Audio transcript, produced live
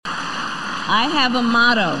I have a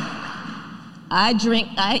motto.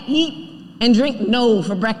 I eat and drink no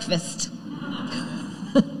for breakfast.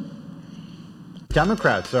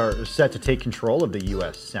 Democrats are set to take control of the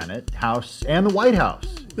U.S. Senate, House, and the White House.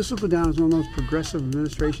 This will go down as one of the most progressive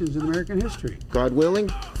administrations in American history. God willing,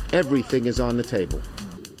 everything is on the table.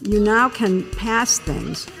 You now can pass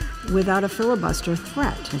things without a filibuster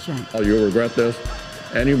threat. That's right. Oh, you'll regret this,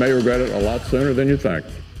 and you may regret it a lot sooner than you think.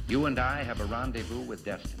 You and I have a rendezvous with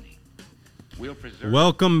destiny. We'll preserve.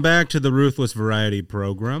 Welcome back to the Ruthless Variety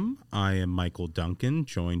Program. I am Michael Duncan,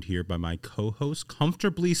 joined here by my co-host,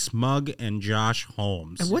 Comfortably Smug, and Josh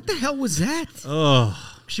Holmes. And what the hell was that? Ugh.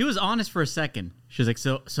 She was honest for a second. She was like,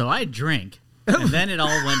 so I drink, and then it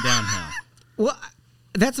all went downhill. Well,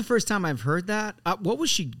 that's the first time I've heard that. What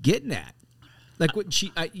was she getting at? Like, what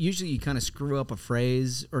usually you kind of screw up a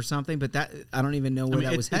phrase or something, but that I don't even know where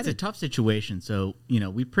that was headed. It's a tough situation. So,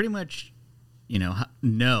 we pretty much,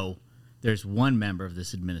 know there's one member of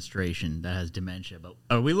this administration that has dementia. But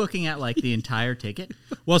are we looking at, like, the entire ticket?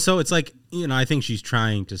 Well, so it's like, I think she's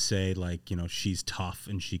trying to say, like, she's tough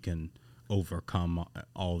and she can overcome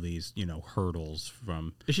all these, hurdles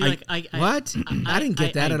from... Is she like, what? I didn't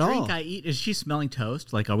get that at all. I drink, I eat. Is she smelling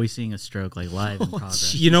toast? Like, are we seeing a stroke, like, live in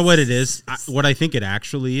progress? You know what it is? What I think it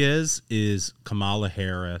actually is Kamala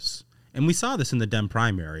Harris. And we saw this in the Dem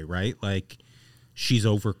primary, right? Like, she's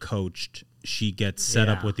overcoached. She gets set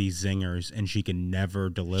up with these zingers, and she can never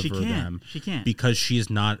deliver them. She can't. Because she is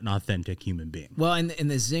not an authentic human being. Well, and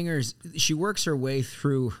the zingers, she works her way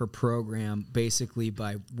through her program basically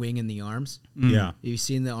by winging the arms. Yeah. Have you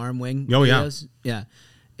seen the arm wing videos? Yeah.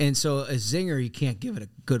 And so a zinger, you can't give it a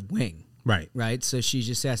good wing. Right. Right? So she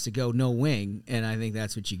just has to go no wing, and I think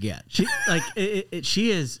that's what you get. She, like, she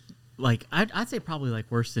is... Like, I'd say probably, like,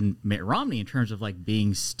 worse than Mitt Romney in terms of, like,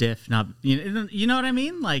 being stiff. Not, you know what I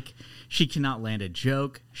mean? Like, she cannot land a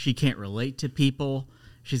joke. She can't relate to people.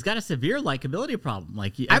 She's got a severe likability problem.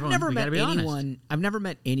 Like, I've never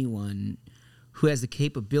met anyone who has the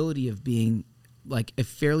capability of being, like, a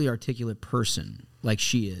fairly articulate person like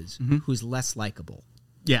she is, who's less likable.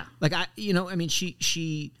 Yeah. Like,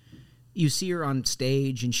 she you see her on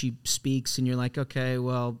stage and she speaks and you're like, okay,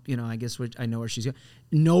 well, I guess I know where she's going.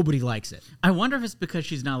 Nobody likes it. I wonder if it's because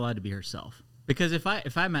she's not allowed to be herself. Because if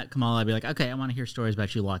I met Kamala, I'd be like, okay, I want to hear stories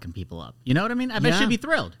about you locking people up. You know what I mean? I bet she'd be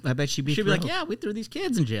thrilled. I bet she'd be thrilled. She'd be like, yeah, we threw these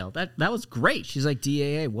kids in jail. That was great. She's like,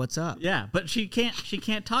 DAA, what's up? Yeah, but she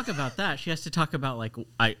can't talk about that. She has to talk about, like,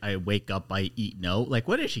 I wake up, I eat no. Like,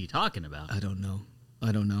 what is she talking about? I don't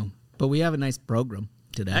know. But we have a nice program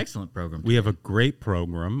today. Excellent program. We have a great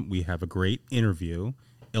program. We have a great interview.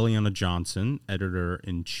 Ileana Johnson,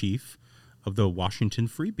 editor-in-chief of the Washington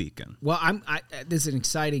Free Beacon. Well, this is an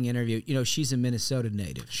exciting interview. She's a Minnesota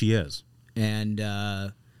native. She is, and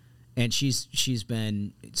she's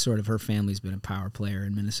been sort of, her family's been a power player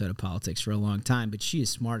in Minnesota politics for a long time. But she is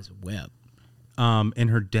smart as a whip. And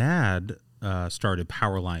her dad started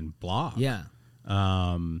Powerline Blog. Yeah,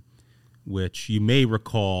 which you may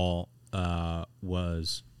recall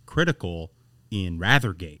was critical in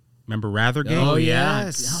Rathergate. Remember Rathergate? Oh,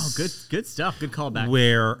 yes. Oh, good stuff. Good callback.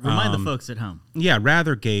 Where remind the folks at home. Yeah,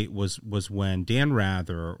 Rathergate was when Dan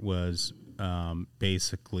Rather was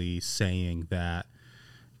basically saying that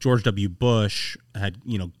George W. Bush had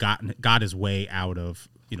got his way out of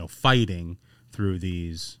fighting through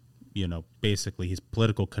these basically his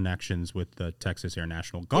political connections with the Texas Air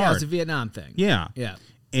National Guard. Yeah, it's a Vietnam thing. Yeah.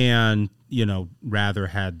 And Rather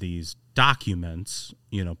had these documents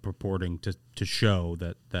purporting to show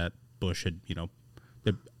that Bush had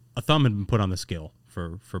that a thumb had been put on the scale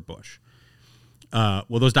for Bush. Well,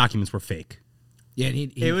 those documents were fake. Yeah,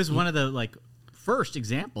 it was one of the first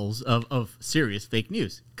examples of serious fake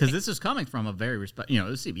news, because this is coming from a very it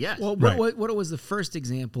was CBS. Well, what it was the first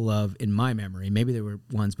example of in my memory, maybe there were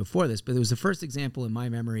ones before this, but it was the first example in my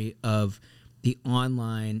memory of the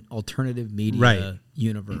online alternative media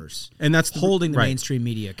universe, and that's holding the mainstream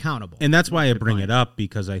media accountable. And that's why I bring it up,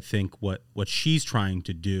 because I think what she's trying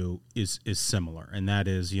to do is similar, and that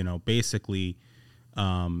is basically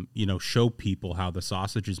show people how the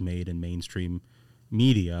sausage is made in mainstream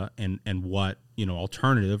media, and what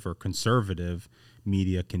alternative or conservative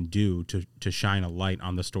media can do to shine a light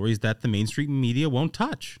on the stories that the mainstream media won't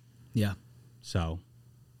touch. Yeah, so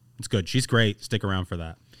it's good. She's great. Stick around for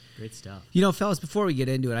that. Great stuff. Fellas, before we get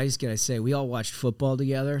into it, I just got to say, we all watched football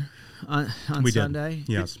together on Sunday.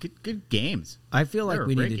 Yes. Good games. I feel like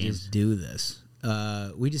we need to just do this.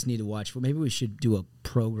 We just need to watch. Maybe we should do a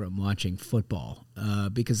program watching football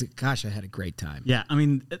because, gosh, I had a great time. Yeah, I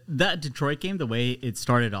mean, that Detroit game, the way it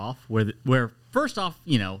started off, where first off,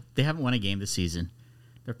 they haven't won a game this season.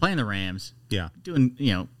 They're playing the Rams. Yeah. Doing,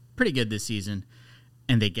 pretty good this season,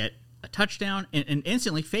 and they get a touchdown and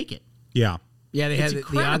instantly fake it. Yeah. Yeah, they It's had the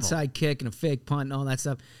incredible. onside kick and a fake punt and all that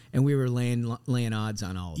stuff, and we were laying odds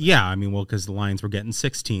on all of it. Yeah, I mean, well, because the Lions were getting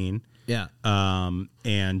 16. Yeah.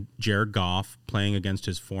 And Jared Goff playing against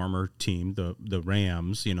his former team, the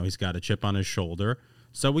Rams, he's got a chip on his shoulder.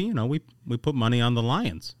 So we put money on the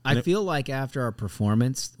Lions. I feel like after our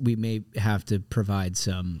performance, we may have to provide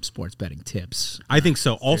some sports betting tips. I think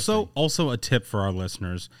so. Also a tip for our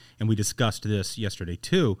listeners, and we discussed this yesterday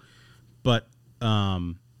too, but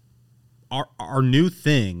our new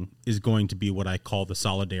thing is going to be what I call the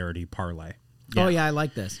solidarity parlay. Oh yeah, I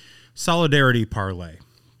like this. Solidarity parlay.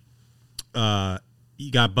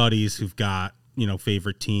 You got buddies who've got,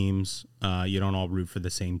 favorite teams. You don't all root for the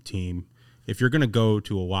same team. If you're going to go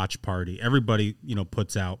to a watch party, everybody,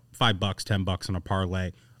 puts out $5, $10 on a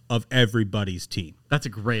parlay of everybody's team. That's a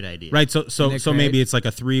great idea. Right. So maybe it's like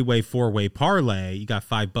a 3-way, 4-way parlay. You got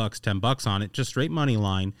 $5, $10 on it, just straight money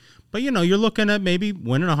line. But you're looking at maybe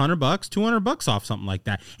winning $100, $200 off something like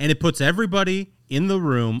that. And it puts everybody in the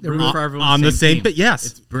room on the same team. Yes.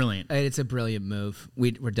 It's brilliant. It's a brilliant move.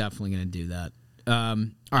 We're definitely going to do that.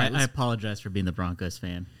 All right, I apologize for being the Broncos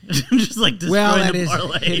fan. Just like destroying well, the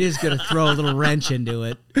parlay. it is going to throw a little wrench into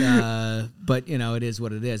it, but it is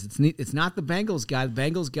what it is. It's not the Bengals guy. The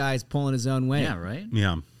Bengals guy is pulling his own weight. Yeah, right.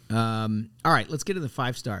 Yeah. All right, let's get to the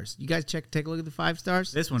 5 stars. You guys take a look at the 5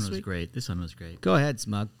 stars. This one was great. Go ahead,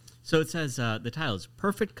 Smug. So it says the title is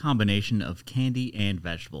Perfect Combination of Candy and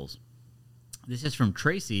Vegetables. This is from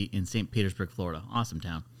Tracy in St. Petersburg, Florida. Awesome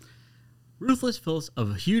town. Ruthless fills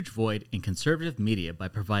a huge void in conservative media by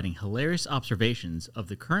providing hilarious observations of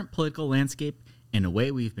the current political landscape in a way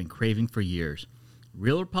we've been craving for years.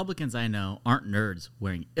 Real Republicans I know aren't nerds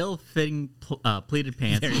wearing ill-fitting pleated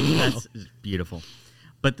pants. That's beautiful.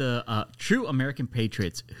 But the true American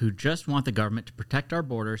patriots who just want the government to protect our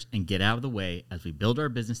borders and get out of the way as we build our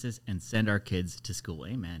businesses and send our kids to school.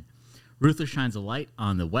 Amen. Ruthless shines a light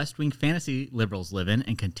on the West Wing fantasy liberals live in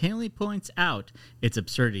and continually points out its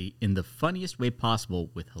absurdity in the funniest way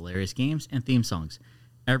possible with hilarious games and theme songs.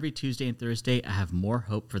 Every Tuesday and Thursday, I have more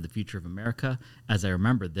hope for the future of America as I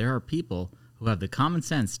remember there are people who have the common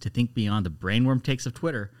sense to think beyond the brainworm takes of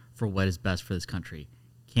Twitter for what is best for this country.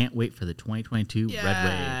 Can't wait for the 2022 Red Wave.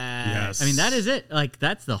 Yes. I mean, that is it. Like,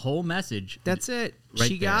 that's the whole message. That's it. Right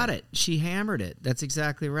She got there. it. She hammered it. That's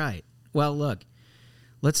exactly right. Well, look,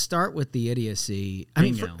 let's start with the idiocy.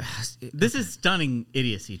 Bingo. This is stunning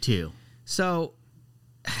idiocy, too. So,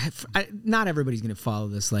 not everybody's going to follow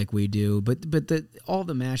this like we do, but all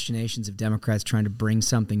the machinations of Democrats trying to bring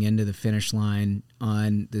something into the finish line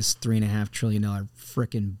on this $3.5 trillion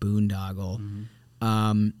frickin'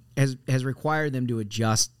 boondoggle has required them to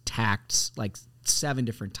adjust tax like 7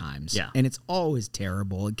 different times. Yeah. And it's always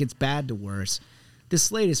terrible. It gets bad to worse.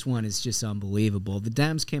 This latest one is just unbelievable. The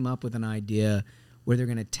Dems came up with an idea where they're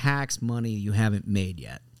going to tax money you haven't made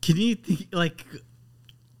yet. Can you think, like,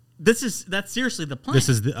 that's seriously the plan. This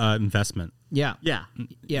is the investment. Yeah. Yeah.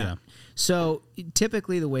 Yeah. So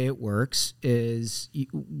typically the way it works is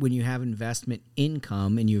when you have investment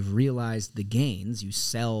income and you've realized the gains, you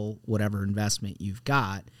sell whatever investment you've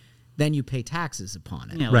got, then you pay taxes upon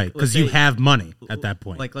it. Yeah, Right, because you have money at that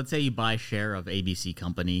point. Like, let's say you buy a share of ABC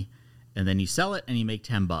company, and then you sell it, and you make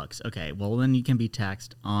 $10. Okay, well, then you can be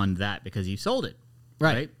taxed on that because you sold it.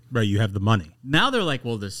 Right? Right, you have the money. Now they're like,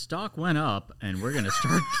 well, the stock went up, and we're going to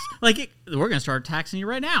start we're going to start taxing you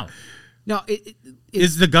right now. No,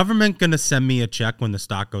 Is the government going to send me a check when the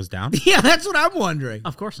stock goes down? yeah, that's what I'm wondering.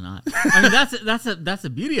 Of course not. I mean, that's the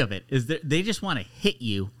beauty of it is that they just want to hit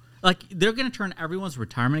you. Like, they're going to turn everyone's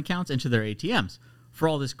retirement accounts into their ATMs for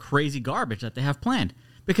all this crazy garbage that they have planned.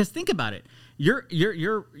 Because think about it, you're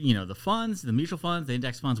the funds, the mutual funds, the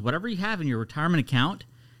index funds, whatever you have in your retirement account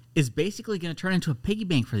is basically going to turn into a piggy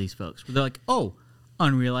bank for these folks. Where they're like, oh,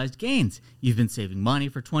 unrealized gains. You've been saving money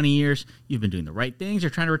for 20 years. You've been doing the right things.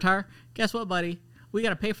 You're trying to retire. Guess what, buddy? We got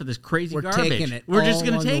to pay for this crazy We're garbage. taking it We're just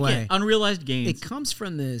all going along to the take way. it. Unrealized gains. It comes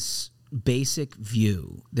from this basic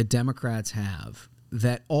view that Democrats have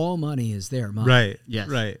that all money is their money. Right. Yes.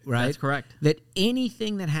 Right. That's correct. That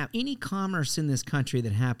anything that any commerce in this country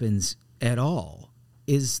that happens at all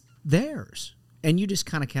is theirs. And you just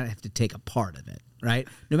kind of have to take a part of it, right?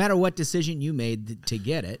 No matter what decision you made to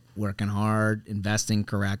get it, working hard, investing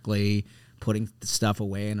correctly, putting the stuff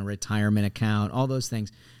away in a retirement account, all those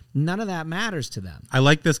things, none of that matters to them. I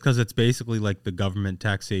like this because it's basically like the government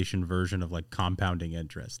taxation version of like compounding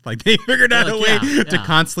interest. Like they figured out a way to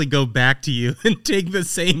constantly go back to you and take the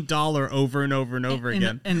same dollar over and over and over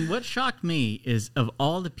again. And what shocked me is of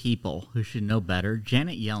all the people who should know better,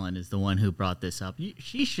 Janet Yellen is the one who brought this up.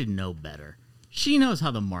 She should know better. She knows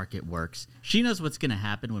how the market works. She knows what's going to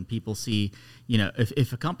happen when people see,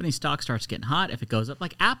 if a company's stock starts getting hot, if it goes up,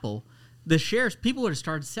 like Apple, the shares, people would have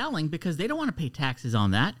started selling because they don't want to pay taxes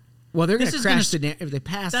on that. Well, they're going to crash if they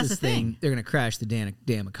pass this thing, they're going to crash the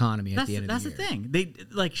damn economy at the end of the year. That's the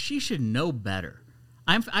thing. She should know better.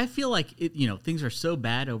 I feel like things are so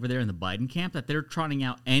bad over there in the Biden camp that they're trotting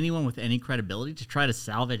out anyone with any credibility to try to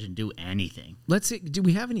salvage and do anything. Let's see. Do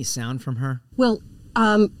we have any sound from her? Well,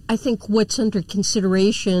 I think what's under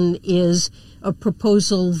consideration is a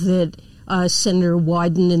proposal that Senator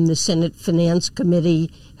Wyden and the Senate Finance Committee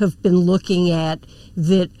have been looking at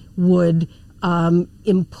that would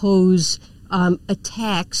impose a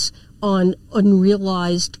tax on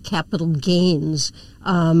unrealized capital gains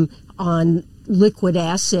on liquid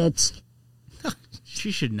assets.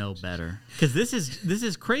 She should know better, because this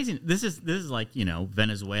is crazy. This is like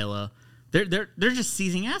Venezuela. They're just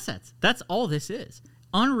seizing assets. That's all this is.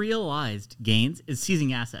 Unrealized gains is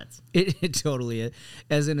seizing assets. It totally is.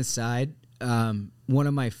 As an aside, one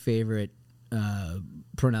of my favorite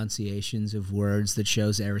pronunciations of words that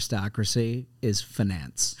shows aristocracy is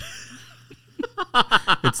finance.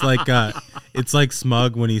 It's like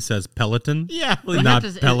Smug when he says Peloton. Yeah, not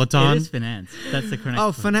Peloton. It is finance. That's the correct.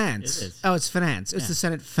 Oh, finance. It is. Oh, it's finance. It's the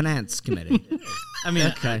Senate Finance Committee. I mean,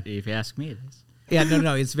 okay. If you ask me, it is. Yeah,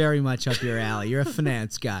 no, it's very much up your alley. You're a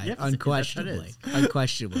finance guy, Yep, unquestionably.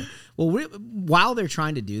 Unquestionably. Well, while they're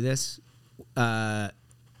trying to do this,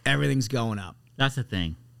 everything's going up. That's the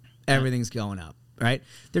thing. Everything's going up, right?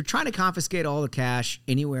 They're trying to confiscate all the cash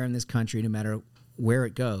anywhere in this country, no matter where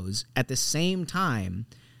it goes. At the same time,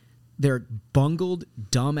 their bungled,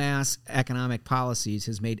 dumbass economic policies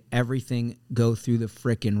has made everything go through the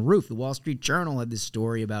frickin' roof. The Wall Street Journal had this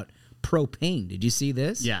story about propane. Did you see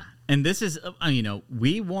this? Yeah. And this is,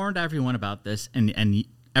 we warned everyone about this, and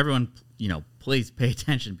everyone, please pay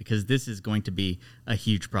attention, because this is going to be a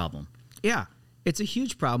huge problem. Yeah, it's a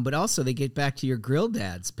huge problem, but also they get back to your grill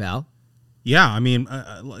dads, pal. Yeah, I mean,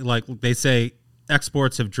 like they say,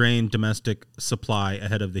 exports have drained domestic supply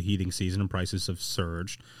ahead of the heating season, and prices have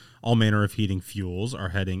surged. All manner of heating fuels are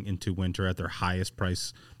heading into winter at their highest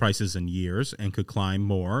prices in years, and could climb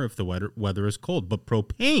more if the weather is cold. But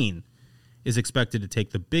propane is expected to take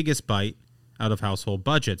the biggest bite out of household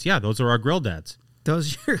budgets. Yeah, those are our grill dads.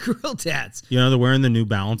 Those are your grill dads. They're wearing the New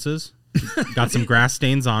Balances, got some grass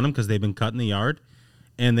stains on them because they've been cut in the yard,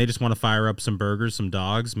 and they just want to fire up some burgers, some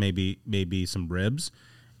dogs, maybe some ribs,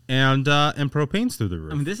 and propane's through the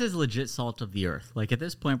roof. I mean, this is legit salt of the earth. Like, at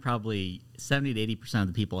this point, probably 70 to 80% of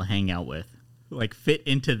the people I hang out with fit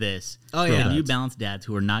into this. Oh, yeah. New Balance dads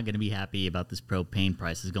who are not going to be happy about this propane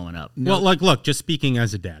prices going up. No. Well, look, just speaking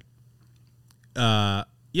as a dad,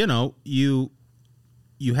 you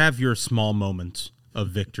have your small moments of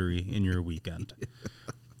victory in your weekend.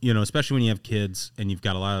 Especially when you have kids and you've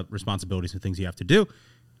got a lot of responsibilities and things you have to do.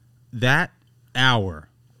 That hour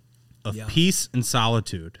of peace and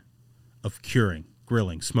solitude, of curing,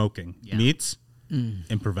 grilling, smoking meats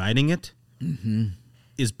and providing it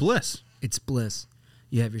is bliss. It's bliss.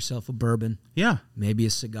 You have yourself a bourbon. Yeah. Maybe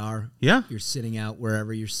a cigar. Yeah. You're sitting out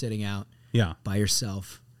wherever you're sitting out. Yeah. By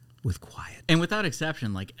yourself with quiet. And without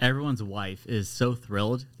exception, everyone's wife is so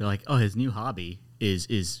thrilled. They're like, oh, his new hobby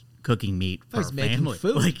is cooking meat for our family.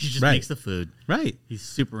 Food. He just makes the food. Right. He's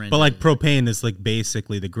super into it. But propane is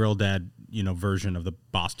basically the grill dad, version of the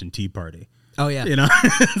Boston Tea Party. Oh, yeah.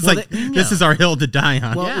 It's this is our hill to die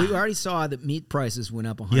on. Well, we already saw that meat prices went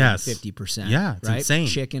up 150%. Yeah, it's insane.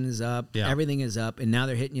 Chicken is up. Yeah. Everything is up. And now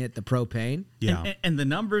they're hitting you at the propane. Yeah. And the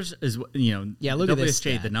numbers is, look at this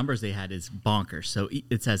stat. The numbers they had is bonkers. So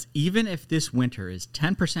it says, even if this winter is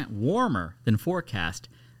 10% warmer than forecast,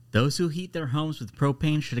 those who heat their homes with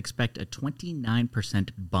propane should expect a 29%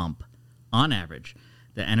 bump on average,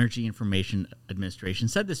 the Energy Information Administration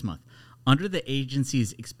said this month. Under the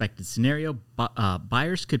agency's expected scenario,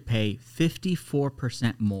 buyers could pay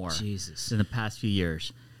 54% more than the past few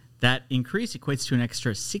years. That increase equates to an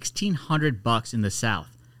extra $1,600 in the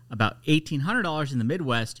South, about $1,800 in the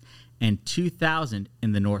Midwest, and $2,000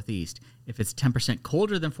 in the Northeast. If it's 10%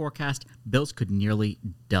 colder than forecast, bills could nearly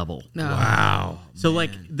double. Oh, wow. So,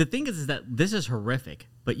 the thing is that this is horrific,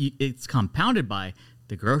 but it's compounded by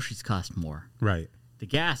the groceries cost more. Right. The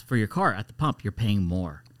gas for your car at the pump, you're paying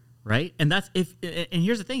more. Right? And and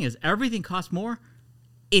here's the thing is everything costs more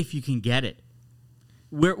if you can get it.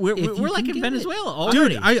 We're like in Venezuela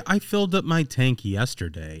already. Dude, I filled up my tank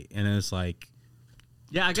yesterday and it's like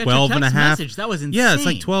I got 12 your and a text half. message. That was insane. Yeah, it's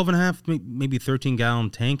like 12 and a half, maybe 13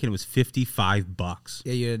 gallon tank, and it was $55.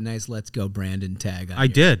 Yeah, you had a nice "Let's Go Brandon" tag on I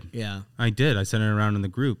did. Yeah. I did. I sent it around in the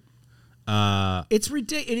group. It's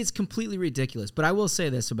ridiculous. It is completely ridiculous. But I will say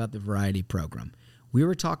this about the Variety program. We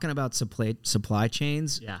were talking about supply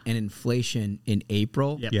chains and inflation in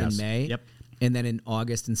April and May. Yep. And then in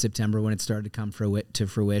August and September, when it started to come to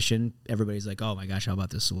fruition, everybody's like, oh my gosh, how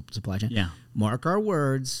about this supply chain? Yeah. Mark our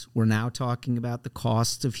words. We're now talking about the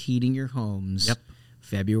costs of heating your homes. Yep.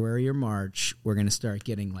 February or March, we're going to start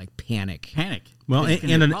getting like panic. Well,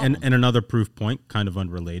 and another proof point, kind of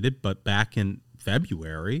unrelated, but back in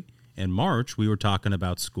February and March, we were talking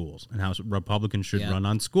about schools and how Republicans should run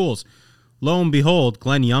on schools. Lo and behold,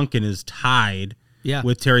 Glenn Youngkin is tied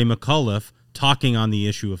with Terry McAuliffe talking on the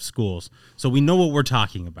issue of schools. So we know what we're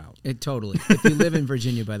talking about. Totally. If you live in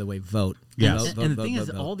Virginia, by the way, vote. Yes. And the thing is,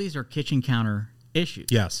 all these are kitchen counter issues.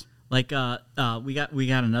 Yes. Like we got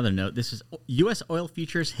another note. This is U.S. oil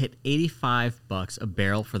futures hit $85 a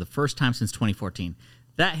barrel for the first time since 2014.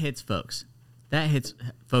 That hits folks. That hits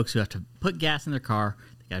folks who have to put gas in their car.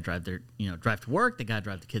 They got to drive to work. They got to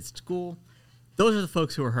drive the kids to school. Those are the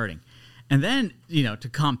folks who are hurting. And then, to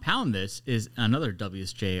compound this is another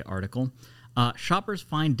WSJ article. Shoppers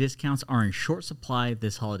find discounts are in short supply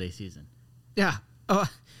this holiday season. Yeah.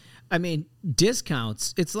 I mean,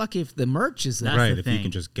 discounts. It's lucky if the merch is there. Right, if you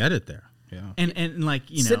can just get it there. Yeah. And like,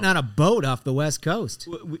 sitting on a boat off the West Coast.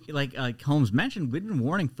 Like Holmes mentioned, we've been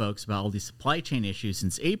warning folks about all these supply chain issues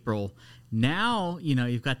since April. Now,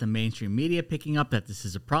 you've got the mainstream media picking up that this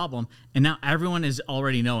is a problem. And now everyone is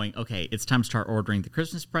already knowing, okay, it's time to start ordering the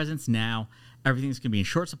Christmas presents now. Everything's going to be in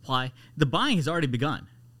short supply. The buying has already begun.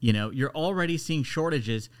 You're already seeing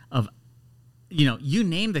shortages of, you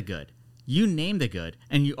name the good. You name the good,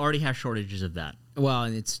 and you already have shortages of that. Well,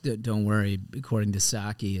 and it's, don't worry, according to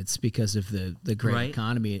Psaki, it's because of the great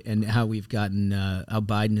economy and how we've gotten, how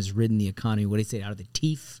Biden has ridden the economy, what do you say, out of the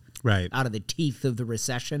teeth? Right. Out of the teeth of the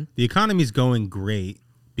recession. The economy's going great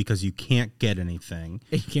because you can't get anything.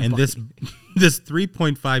 And this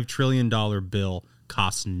 $3.5 trillion bill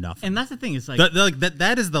costs nothing. And that's the thing. It's like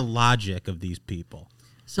that is the logic of these people.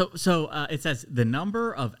 So it says the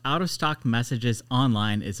number of out-of-stock messages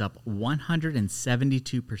online is up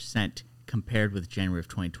 172% compared with January of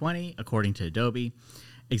 2020, according to Adobe.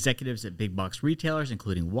 Executives at big box retailers,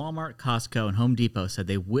 including Walmart, Costco, and Home Depot, said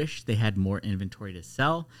they wish they had more inventory to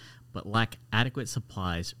sell, but lack adequate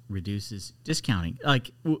supplies reduces discounting.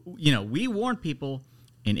 Like, we warned people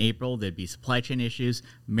in April there'd be supply chain issues.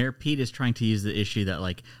 Mayor Pete is trying to use the issue that,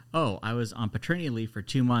 like, oh, I was on paternity leave for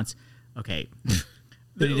 2 months. Okay.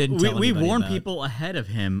 But he didn't tell we warned about. people ahead of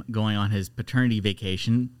him going on his paternity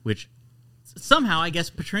vacation, which somehow I guess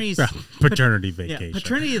paternity vacation. Yeah,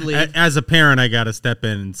 paternity leave. As a parent, I got to step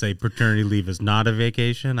in and say paternity leave is not a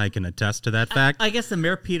vacation. I can attest to that fact. I guess the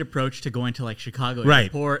Mayor Pete approach to going to like Chicago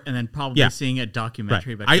airport and then probably seeing a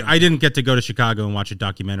documentary. Right. I didn't get to go to Chicago and watch a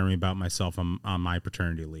documentary about myself on my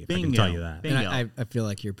paternity leave. Bingo. I can tell you that. And I feel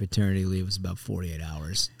like your paternity leave was about 48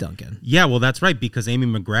 hours, Duncan. Yeah, well, that's right, because Amy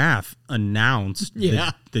McGrath announced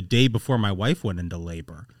the day before my wife went into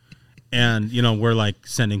labor. And, we're like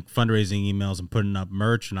sending fundraising emails and putting up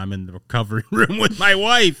merch, and I'm in the recovery room with my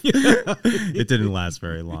wife. It didn't last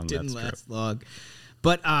very long. It didn't last long.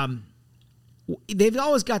 But they've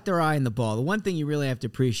always got their eye on the ball. The one thing you really have to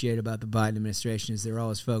appreciate about the Biden administration is they're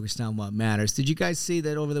always focused on what matters. Did you guys see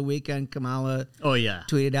that over the weekend Kamala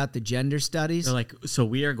tweeted out the gender studies? They're like, so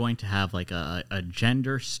we are going to have like a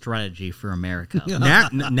gender strategy for America.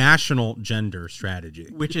 National gender strategy.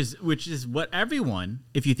 Which is what everyone,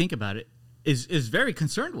 if you think about it, is very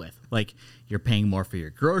concerned with. Like, you're paying more for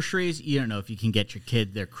your groceries. You don't know if you can get your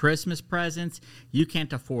kid their Christmas presents. You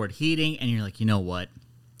can't afford heating. And you're like, you know what?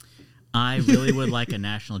 I really would like a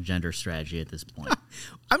national gender strategy at this point.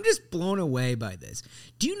 I'm just blown away by this.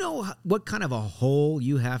 Do you know what kind of a hole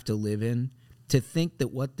you have to live in to think that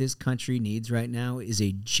what this country needs right now is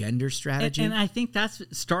a gender strategy? And I think that's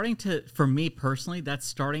starting to, for me personally, that's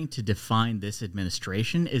starting to define this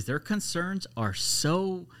administration, is their concerns are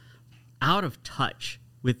so out of touch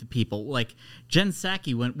with the people. Like Jen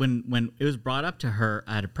Psaki, when it was brought up to her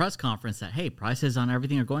at a press conference that, hey, prices on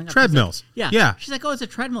everything are going up. Treadmills. Like, yeah. She's like, oh, it's a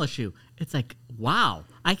treadmill issue. It's like, wow,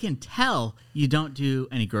 I can tell you don't do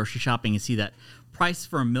any grocery shopping and see that price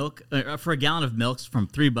for a gallon of milk's from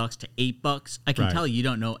 $3 to $8. I can tell you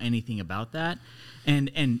don't know anything about that.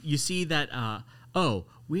 And you see that,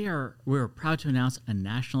 we're proud to announce a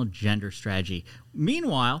national gender strategy.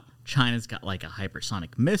 Meanwhile, China's got like a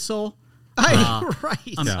hypersonic missile.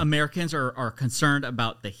 Americans are concerned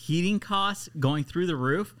about the heating costs going through the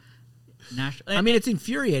roof. I mean, it's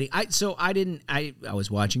infuriating. I was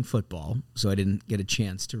watching football, so I didn't get a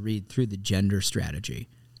chance to read through the gender strategy.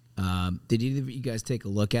 Did either of you guys take a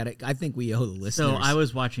look at it? I think we owe the listeners. So I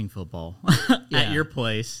was watching football at your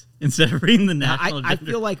place instead of reading the national. I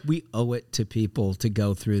feel like we owe it to people to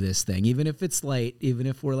go through this thing, even if it's late, even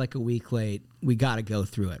if we're like a week late. We got to go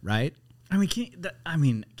through it, right? I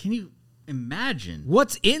mean, can you imagine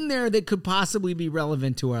what's in there that could possibly be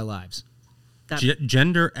relevant to our lives?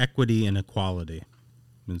 Gender equity and equality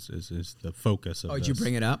is the focus of this. Did you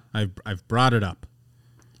bring it up? I've brought it up.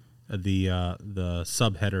 The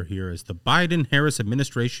subheader here is the Biden-Harris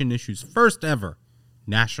administration issues first ever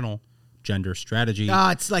national gender strategy. Oh,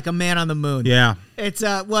 it's like a man on the moon. Yeah, it's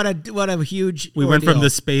what a huge. We went from the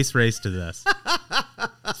space race to this.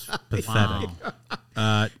 It's pathetic.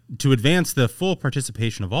 Wow. To advance the full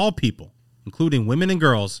participation of all people, including women and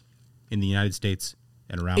girls, in the United States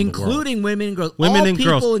and around the world. Including women and girls. Women and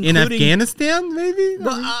girls. In Afghanistan, maybe?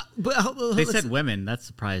 They said women. That's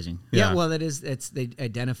surprising. Yeah, well, they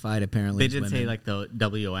identified apparently. They did say like the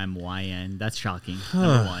WMYN. That's shocking. Huh.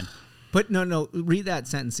 Number one. But no, read that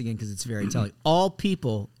sentence again because it's very telling. All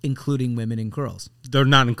people, including women and girls. They're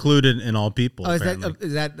not included in all people. Oh,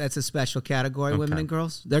 that's a special category, women and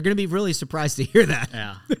girls? They're going to be really surprised to hear that.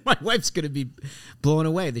 Yeah. My wife's going to be blown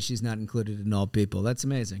away that she's not included in all people. That's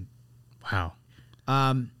amazing. Wow.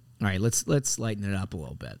 All right, let's lighten it up a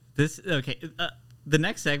little bit. The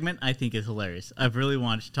next segment I think is hilarious. I've really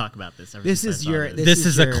wanted to talk about this. This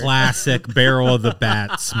is a classic barrel of the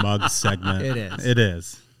bat smug segment. It is. It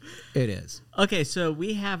is. It is. Okay, so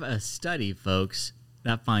we have a study, folks,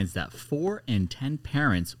 that finds that 4 in 10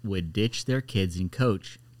 parents would ditch their kids and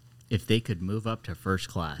coach if they could move up to first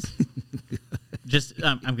class.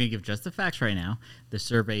 I'm going to give just the facts right now. The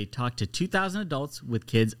survey talked to 2,000 adults with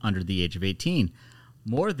kids under the age of 18.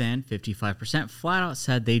 More than 55% flat out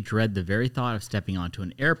said they dread the very thought of stepping onto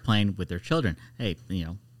an airplane with their children. Hey,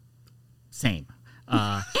 same.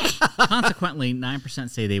 Consequently, 9%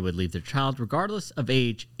 say they would leave their child, regardless of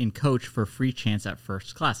age, in coach for a free chance at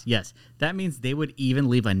first class. Yes, that means they would even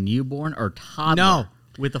leave a newborn or toddler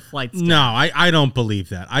with a flight schedule. No, I don't believe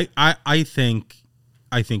that. I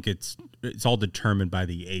think it's all determined by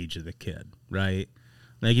the age of the kid, right?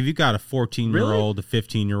 Like if you got a 14-year-old, a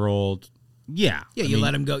 15-year-old, yeah, you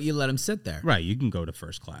let him go. You let him sit there. Right, you can go to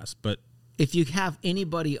first class, but if you have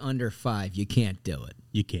anybody under 5, you can't do it.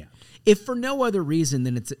 You can't. If for no other reason,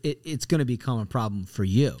 then it's going to become a problem for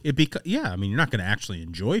you. You're not going to actually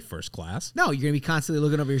enjoy first class. No, you're going to be constantly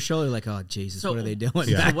looking over your shoulder like, oh, Jesus, what are they doing?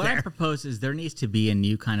 So what I propose is there needs to be a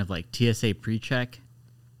new kind of like TSA pre-check,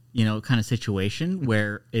 kind of situation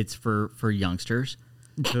where it's for youngsters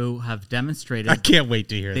who have demonstrated. I can't wait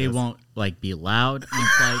to hear they this. won't be loud on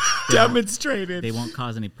flights. Demonstrated. They won't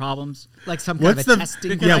cause any problems. Like some kind of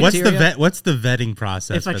testing criteria. What's the vetting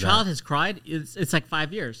process? If a child has cried, it's like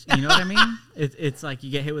 5 years. You know what I mean? It's like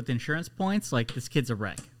you get hit with insurance points. Like this kid's a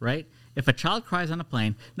wreck, right? If a child cries on a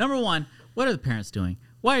plane, number one, what are the parents doing?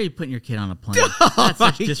 Why are you putting your kid on a plane? That's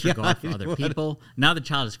such disregard for other people. Now the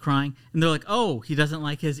child is crying, and they're like, "Oh, he doesn't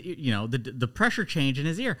like his, the pressure change in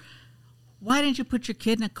his ear." Why didn't you put your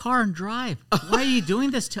kid in a car and drive? Why are you doing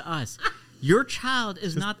this to us? Your child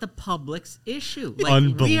is not the public's issue. Like,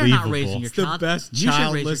 unbelievable. We are not raising your it's child. The best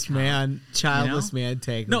childless man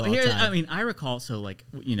take. No, I recall. So,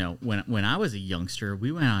 when I was a youngster,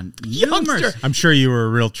 we went on numerous. I'm sure you were a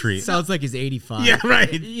real treat. Sounds like he's 85. Yeah, right.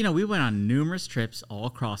 We went on numerous trips all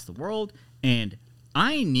across the world, and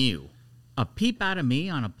I knew a peep out of me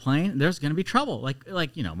on a plane, there's going to be trouble.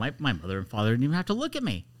 My mother and father didn't even have to look at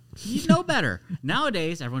me. You know better.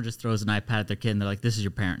 Nowadays, everyone just throws an iPad at their kid and they're like, this is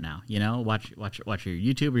your parent now. Watch your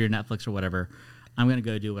YouTube or your Netflix or whatever. I'm going to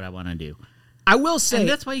go do what I want to do. I will say. And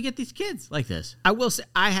that's why you get these kids like this. I will say,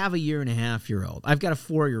 I have a 1.5-year-old. I've got a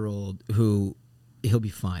 4-year-old who he'll be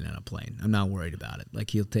fine on a plane. I'm not worried about it. Like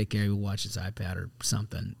he'll take care, he'll watch his iPad or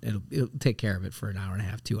something. It'll take care of it for an hour and a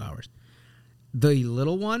half, 2 hours. The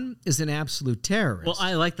little one is an absolute terrorist. Well,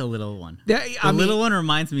 I like the little one. The little one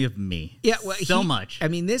reminds me of me. Yeah, so much. I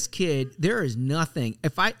mean, this kid, there is nothing.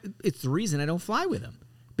 It's the reason I don't fly with him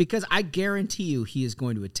because I guarantee you he is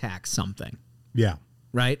going to attack something. Yeah.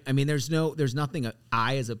 Right. I mean, there's nothing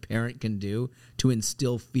I as a parent can do to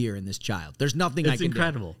instill fear in this child. There's nothing I can do. It's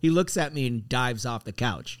incredible. He looks at me and dives off the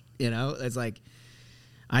couch. It's like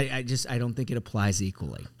I don't think it applies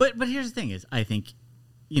equally. But here's the thing: is I think,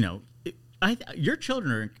 your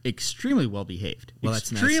children are extremely well behaved. Well,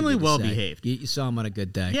 that's extremely nice well behaved. You saw them on a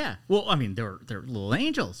good day. Yeah. Well, I mean, they're little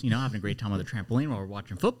angels, having a great time on the trampoline while we're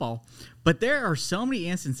watching football. But there are so many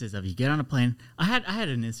instances of you get on a plane. I had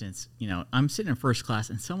an instance. I'm sitting in first class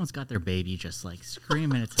and someone's got their baby just like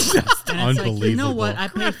screaming. It's unbelievable. Like, you know what? I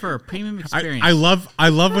paid for a premium experience. I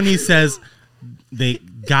love when he says they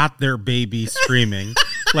got their baby screaming.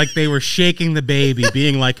 like they were shaking the baby,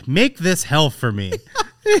 being like, "Make this hell for me."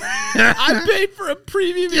 I paid for a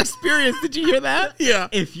premium experience. Did you hear that? Yeah.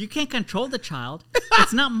 If you can't control the child,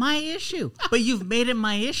 it's not my issue. But you've made it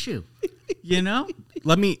my issue. You know?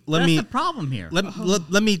 That's the problem here.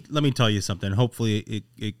 Let me tell you something. Hopefully,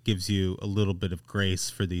 it gives you a little bit of grace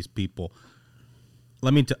for these people.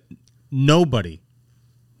 Nobody,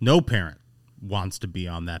 no parent wants to be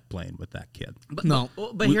on that plane with that kid. But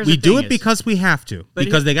we here's the do thing it because we have to,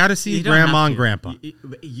 because they got to see grandma and grandpa.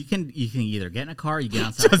 You can either get in a car, or you get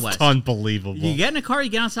on Southwest. Just unbelievable. You get in a car, you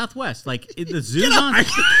get on Southwest. Like the zoo's on.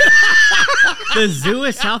 The zoo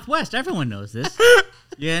is Southwest. Everyone knows this.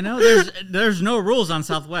 You know, there's no rules on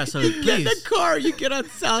Southwest. So You please, get in the car, you get on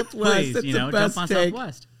Southwest. please, That's you the know, best jump on take.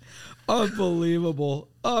 Southwest. Unbelievable.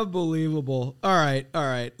 All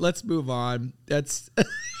right. Let's move on. That's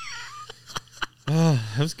That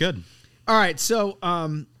was good. all right. So,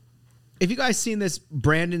 have you guys seen this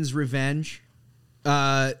Brandon's Revenge?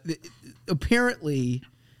 Apparently,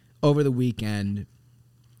 over the weekend,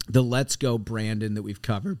 the Let's Go Brandon that we've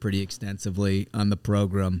covered pretty extensively on the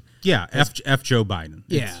program. Yeah, F Joe Biden.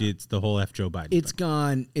 Yeah. It's the whole F Joe Biden. It's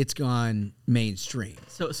thing. gone mainstream.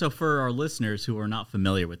 So for our listeners who are not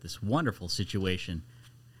familiar with this wonderful situation,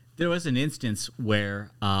 there was an instance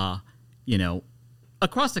where,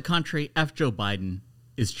 across the country, F. Joe Biden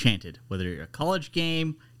is chanted. Whether you're at a college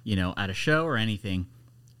game, at a show or anything,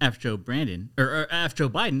 F. Joe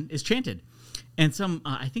Biden is chanted. And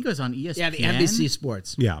I think it was on ESPN. Yeah, the NBC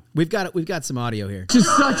Sports. Yeah. We've got some audio here. Just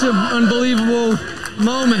such an unbelievable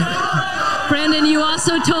moment. Brandon, you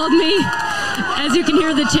also told me, as you can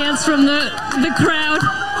hear the chants from the crowd,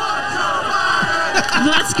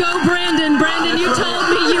 let's go, Brandon. Brandon, you told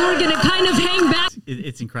me you were going to kind of hang back.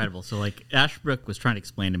 It's incredible. So, Ashbrook was trying to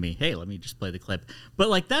explain to me, hey, let me just play the clip.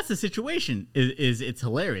 But, that's the situation. It's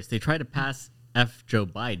hilarious. They try to pass F. Joe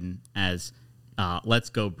Biden as let's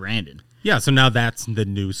go, Brandon. Yeah, so now that's the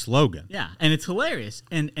new slogan. Yeah, and it's hilarious.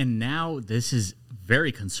 And now this is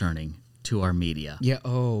very concerning to our media. Yeah,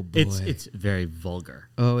 oh, boy. It's very vulgar.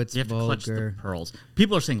 Oh, it's you have vulgar. to clutch the pearls.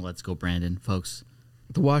 People are saying, let's go, Brandon, folks.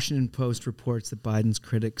 The Washington Post reports that Biden's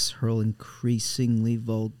critics hurl increasingly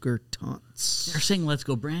vulgar taunts. They're saying, let's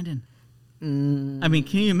go, Brandon. I mean,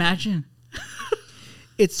 can you imagine?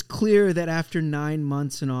 It's clear that after 9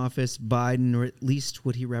 months in office, Biden, or at least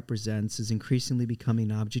what he represents, is increasingly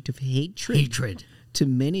becoming an object of hatred to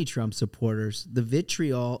many Trump supporters. The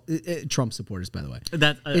vitriol, Trump supporters, by the way.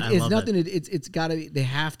 It's nothing. It's got to be. They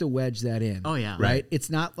have to wedge that in. Oh yeah, right.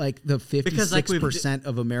 It's not like the 56%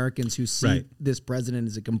 of Americans who see this president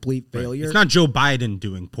as a complete failure. It's not Joe Biden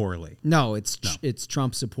doing poorly. No, it's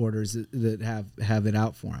Trump supporters that have it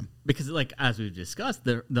out for him. Because, as we've discussed,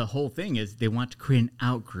 the whole thing is they want to create an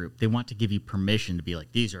out group. They want to give you permission to be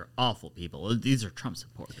like, these are awful people. These are Trump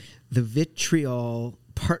supporters. The vitriol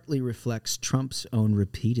partly reflects Trump's own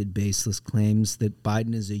repeated baseless claims that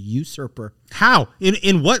Biden is a usurper. How?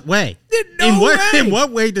 In what way? In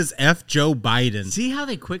what way does F. Joe Biden? See how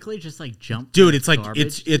they quickly just jump? Dude, it's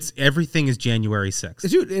garbage? it's everything is January 6th.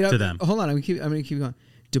 Dude, to them. Hold on, I'm gonna keep going.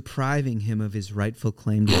 Depriving him of his rightful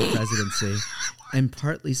claim to the presidency, and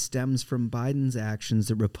partly stems from Biden's actions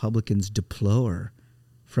that Republicans deplore,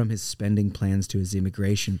 from his spending plans to his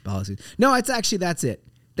immigration policies. No, that's it.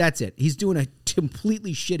 That's it. He's doing a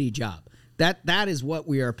completely shitty job. That is what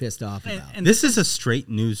we are pissed off about. And this is a straight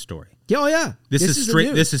news story. Oh yeah, This is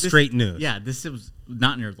straight. This is straight news. Yeah, this is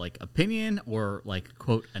not in your opinion or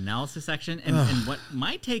quote analysis section. And what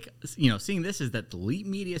my take, seeing this is that the elite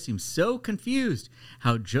media seems so confused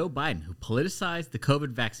how Joe Biden, who politicized the COVID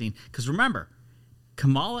vaccine, because remember,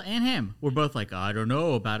 Kamala and him were both I don't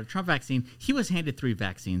know about a Trump vaccine. He was handed 3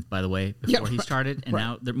 vaccines, by the way, before he started, and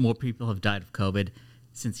now more people have died of COVID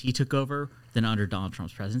since he took over than under Donald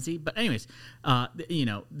Trump's presidency. But anyways,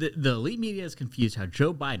 the elite media is confused how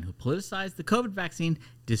Joe Biden, who politicized the COVID vaccine,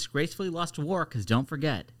 disgracefully lost a war, because don't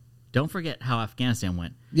forget how Afghanistan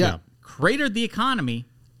went. Yeah. Cratered the economy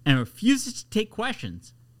and refuses to take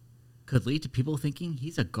questions, could lead to people thinking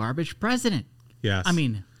he's a garbage president. Yes. I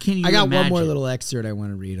mean, can you I got imagine? one more little excerpt I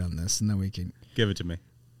want to read on this, and then we can Give it to me.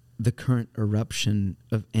 The current eruption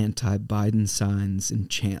of anti-Biden signs and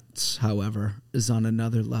chants, however, is on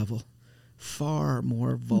another level, far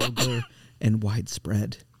more vulgar and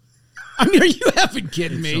widespread. I mean, are you effing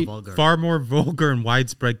kidding me? So far more vulgar and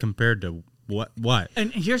widespread compared to what?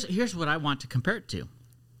 And here's what I want to compare it to,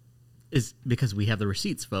 is because we have the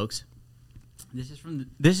receipts, folks. This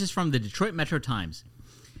is from the Detroit Metro Times.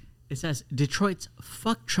 It says Detroit's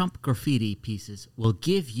 "Fuck Trump" graffiti pieces will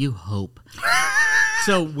give you hope.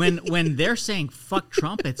 So when they're saying "fuck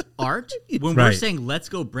Trump," it's art. When we're saying "let's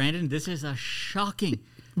go, Brandon," this is a shocking.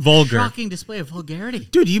 vulgar. Shocking display of vulgarity.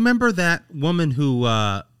 Dude, you remember that woman who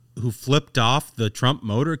flipped off the Trump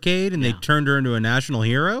motorcade and they turned her into a national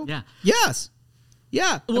hero? Yeah. Yes.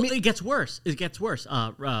 Yeah. Well, it gets worse. It gets worse.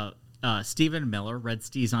 Stephen Miller, Red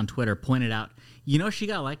Steez on Twitter, pointed out, she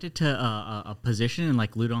got elected to a position in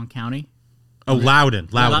like Loudoun County. Oh, Loudoun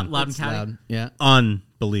County. Loud. Yeah.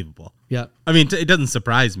 Unbelievable. Yeah. I mean, it doesn't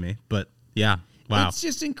surprise me, but yeah. Wow. It's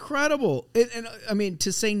just incredible. And I mean,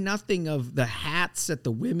 to say nothing of the hats at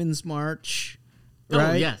the Women's March. Right?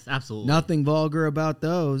 Oh, yes, absolutely. Nothing vulgar about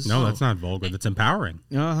those. No, that's not vulgar. That's empowering.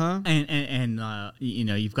 Uh-huh. And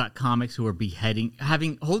you've got comics who are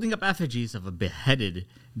holding up effigies of a beheaded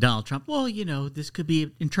Donald Trump. Well, this could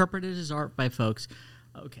be interpreted as art by folks.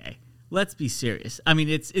 Okay, let's be serious. I mean,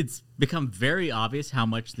 it's become very obvious how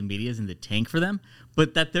much the media is in the tank for them,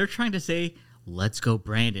 but that they're trying to say, let's go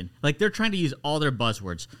Brandon. Like, they're trying to use all their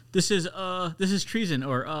buzzwords. This is treason,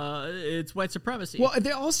 or it's white supremacy. Well,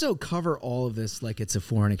 they also cover all of this like it's a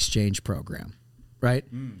foreign exchange program, right?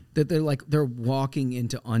 That they're walking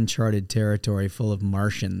into uncharted territory full of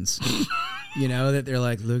Martians. That they're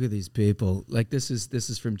like, look at these people. Like, this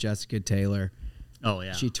is from Jessica Taylor. Oh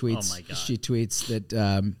yeah. She tweets. Oh my God. She tweets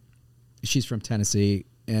that she's from Tennessee,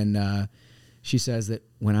 and she says that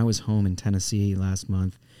when I was home in Tennessee last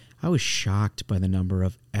month, I was shocked by the number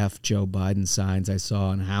of F. Joe Biden signs I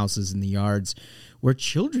saw in houses in the yards where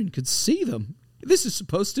children could see them. This is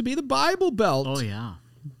supposed to be the Bible Belt. Oh, yeah.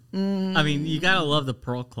 I mean, you got to love the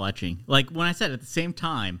pearl clutching. Like, when I said at the same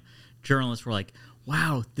time, journalists were like,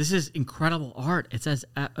 wow, this is incredible art. It says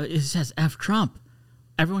F. Trump.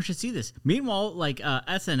 Everyone should see this. Meanwhile, like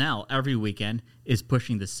SNL every weekend is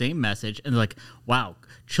pushing the same message. And they're like, wow,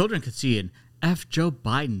 children could see an F. Joe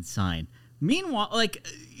Biden sign. Meanwhile, like,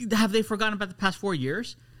 have they forgotten about the past 4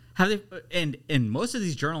 years? Have they? And most of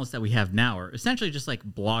these journalists that we have now are essentially just like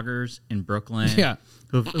bloggers in Brooklyn,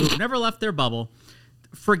 who've never left their bubble.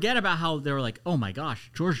 Forget about how they were like, oh my gosh,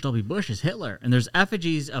 George W. Bush is Hitler, and there's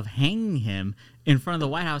effigies of hanging him in front of the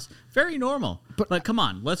White House. Very normal. But come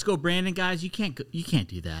on, let's go, Brandon, guys. You can't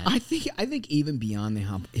do that. I think even beyond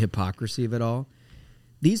the hypocrisy of it all,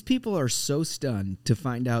 these people are so stunned to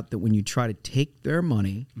find out that when you try to take their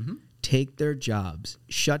money. Mm-hmm. Take their jobs,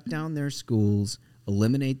 shut down their schools,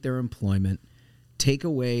 eliminate their employment, take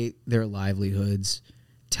away their livelihoods,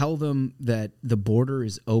 tell them that the border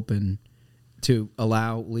is open to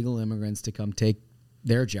allow legal immigrants to come take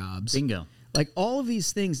their jobs. Bingo. Like, all of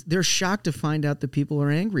these things, they're shocked to find out that people are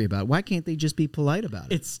angry about. Why can't they just be polite about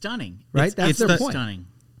it? It's stunning. Right? That's their point. Stunning.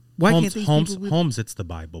 Why can't these Holmes, it's the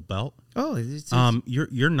Bible Belt. Oh,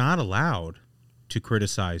 you're not allowed to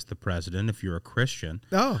criticize the president if you're a Christian.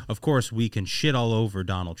 Oh. Of course, we can shit all over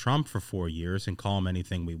Donald Trump for 4 years and call him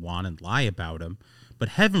anything we want and lie about him, but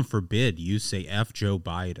heaven forbid you say F. Joe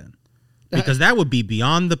Biden, because that would be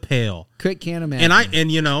beyond the pale. Can't imagine.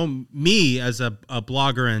 And me as a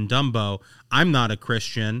blogger in Dumbo, I'm not a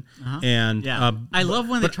Christian, and I love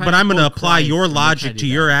when they try. But I'm going to apply your logic to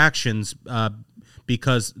your actions.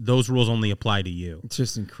 Because those rules only apply to you. It's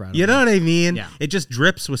just incredible. You know what I mean? Yeah. It just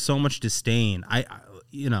drips with so much disdain.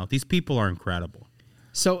 These people are incredible.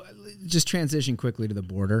 So, just transition quickly to the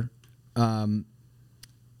border.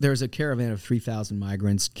 There's a caravan of 3,000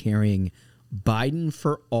 migrants carrying Biden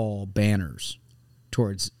for all banners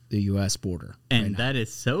towards the U.S. border. And that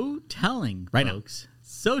is so telling, folks.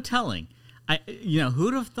 So telling.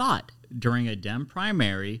 Who'd have thought during a Dem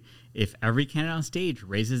primary, if every candidate on stage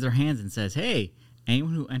raises their hands and says, hey,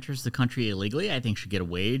 anyone who enters the country illegally, I think, should get a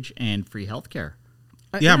wage and free health care.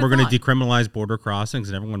 Yeah, we're going to decriminalize border crossings,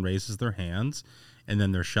 and everyone raises their hands, and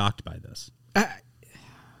then they're shocked by this.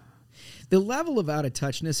 The level of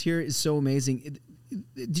out-of-touchness here is so amazing.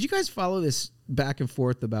 Did you guys follow this back and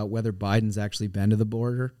forth about whether Biden's actually been to the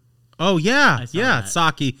border? Oh, yeah.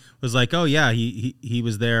 Psaki was like, oh, yeah, he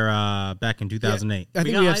was there back in 2008. Yeah, I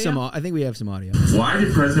think we have some audio. Why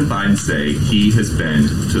did President Biden say he has been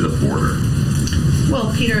to the border?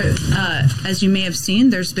 Well, Peter, as you may have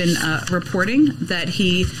seen, there's been reporting that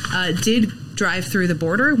he did drive through the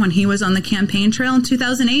border when he was on the campaign trail in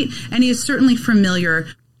 2008, and he is certainly familiar.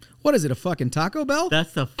 What is it, a fucking Taco Bell?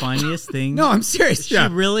 That's the funniest thing. No, I'm serious. She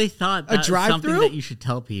really thought that a was drive-through? something that you should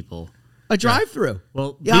tell people. A drive-through.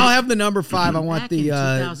 Well, I'll have the number 5. I want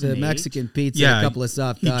the Mexican pizza, a couple of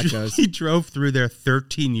soft tacos. He drove through there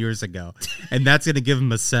 13 years ago, and that's going to give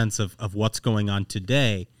him a sense of what's going on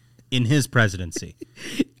today in his presidency.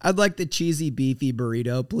 I'd like the cheesy, beefy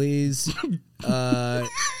burrito, please.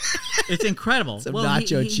 It's incredible. Some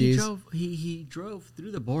nacho cheese. He drove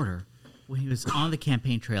through the border when he was on the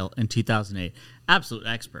campaign trail in 2008. Absolute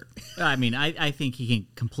expert. I mean, I think he can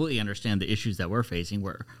completely understand the issues that we're facing,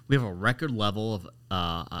 where we have a record level of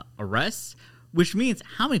arrests, which means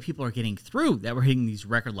how many people are getting through that we're hitting these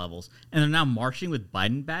record levels. And they're now marching with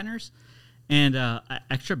Biden banners. And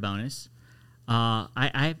extra bonus,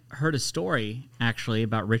 I heard a story, actually,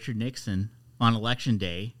 about Richard Nixon on Election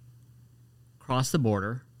Day, crossed the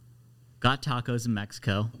border, got tacos in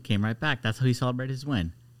Mexico, came right back. That's how he celebrated his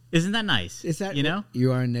win. Isn't that nice? Is that, you know?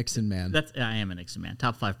 You are a Nixon man. I am a Nixon man.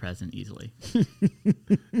 Top 5 president easily.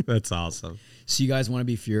 That's awesome. So you guys want to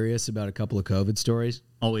be furious about a couple of COVID stories?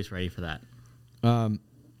 Always ready for that.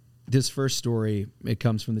 This first story, it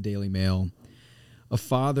comes from the Daily Mail. A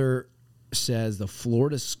father says the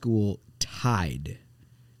Florida school tied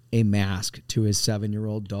a mask to his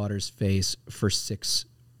 7-year-old daughter's face for 6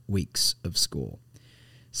 weeks of school.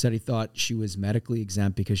 Said he thought she was medically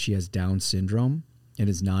exempt because she has Down syndrome and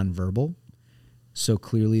is nonverbal. So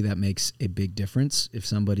clearly that makes a big difference if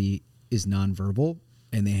somebody is nonverbal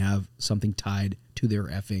and they have something tied to their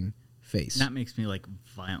effing face. That makes me like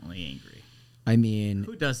violently angry. I mean,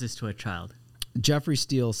 who does this to a child? Jeffrey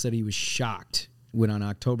Steele said he was shocked when on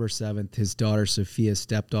October 7th, his daughter Sophia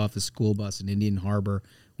stepped off a school bus in Indian Harbor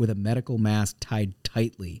with a medical mask tied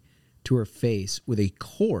tightly to her face with a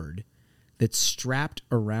cord that's strapped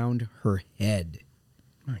around her head.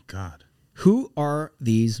 My God. Who are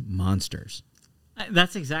these monsters?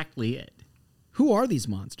 That's exactly it. Who are these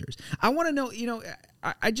monsters? I want to know,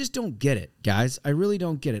 I just don't get it, guys. I really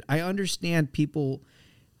don't get it. I understand people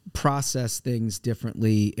process things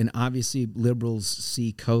differently, and obviously liberals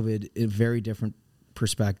see COVID in a very different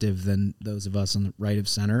perspective than those of us on the right of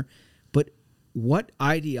center. But what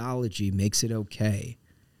ideology makes it okay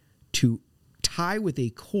to tie with a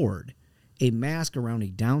cord a mask around a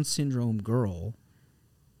Down syndrome girl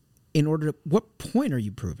in order to, what point are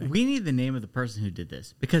you proving? We need the name of the person who did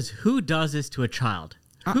this, because who does this to a child?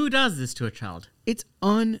 Who does this to a child? It's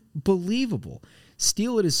unbelievable.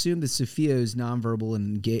 Steele had assumed that Sophia, who's nonverbal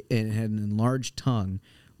and had an enlarged tongue,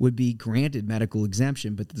 would be granted medical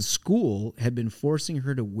exemption, but the school had been forcing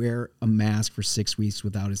her to wear a mask for 6 weeks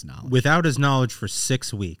without his knowledge. Without his knowledge for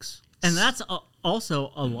 6 weeks. And that's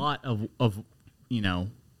also a lot of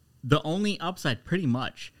the only upside pretty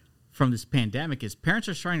much from this pandemic is parents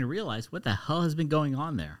are starting to realize what the hell has been going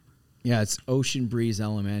on there. Yeah, it's Ocean Breeze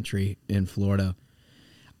Elementary in Florida.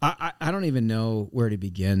 I don't even know where to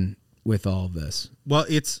begin with all of this. Well,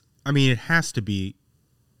 it has to be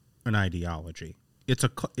an ideology.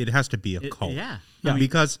 It has to be a cult. Yeah.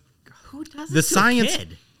 Because who does this to a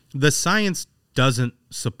kid? The science doesn't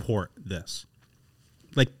support this.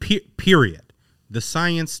 Like, period. The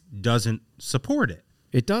science doesn't support it.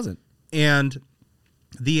 It doesn't. And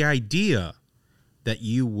the idea that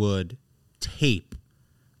you would tape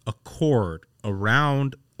a cord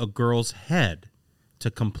around a girl's head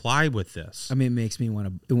to comply with this. I mean, it makes me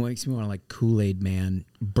want to like Kool-Aid Man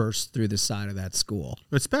burst through the side of that school.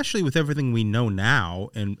 Especially with everything we know now,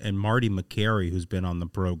 and Marty McCary, who's been on the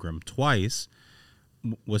program twice,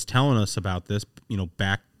 was telling us about this,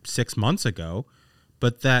 back 6 months ago,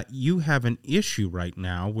 but that you have an issue right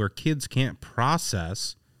now where kids can't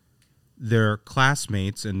process their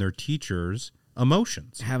classmates and their teachers'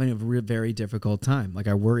 emotions. Having a very difficult time. Like,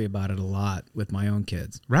 I worry about it a lot with my own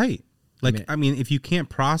kids. Right. I mean, if you can't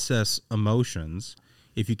process emotions,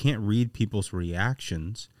 if you can't read people's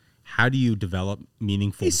reactions, how do you develop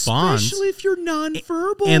meaningful bonds? Especially if you're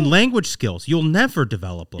nonverbal. And language skills. You'll never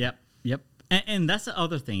develop them. Yep. And that's the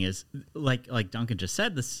other thing is, like Duncan just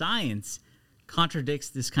said, the science contradicts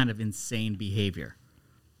this kind of insane behavior.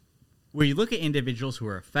 Where you look at individuals who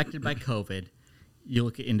are affected by COVID, you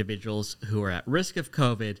look at individuals who are at risk of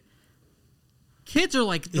COVID, kids are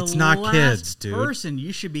like the last person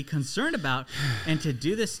you should be concerned about. And to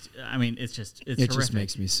do this, I mean, it's horrific. Just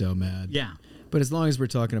makes me so mad. Yeah. But as long as we're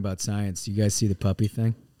talking about science, do you guys see the puppy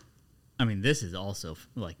thing? I mean, this is also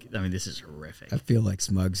this is horrific. I feel like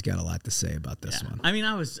Smug's got a lot to say about this one. I mean,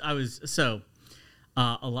 I was a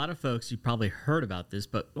lot of folks, you probably heard about this,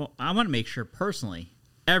 but I want to make sure personally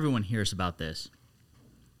everyone hears about this.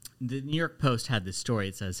 The New York Post had this story.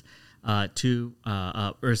 It says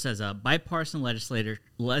bipartisan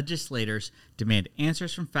legislators demand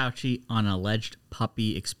answers from Fauci on alleged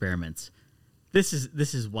puppy experiments. This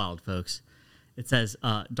is wild, folks. It says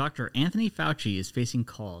Dr. Anthony Fauci is facing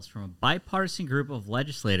calls from a bipartisan group of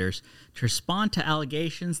legislators to respond to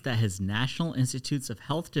allegations that his National Institutes of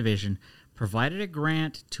Health division provided a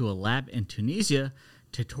grant to a lab in Tunisia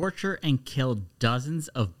to torture and kill dozens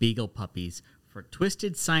of beagle puppies for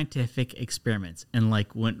twisted scientific experiments. And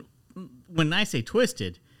like when I say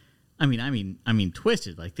twisted, I mean,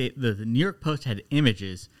 twisted. Like the New York Post had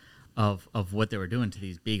images of what they were doing to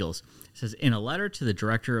these beagles. It says, in a letter to the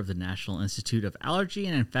director of the National Institute of Allergy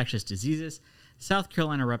and Infectious Diseases, South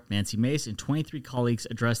Carolina Rep. Nancy Mace and 23 colleagues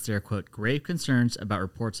addressed their, quote, grave concerns about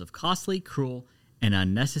reports of costly, cruel, and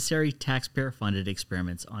unnecessary taxpayer-funded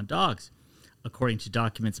experiments on dogs. According to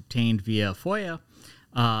documents obtained via FOIA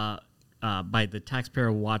by the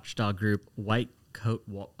taxpayer watchdog group White Coat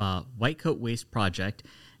Waste Project,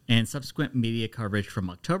 and subsequent media coverage from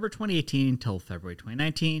October 2018 until February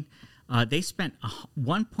 2019, they spent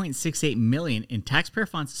 $1.68 million in taxpayer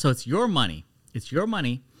funds. So it's your money. It's your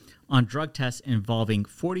money on drug tests involving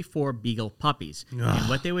 44 beagle puppies. And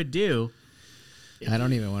what they would do. I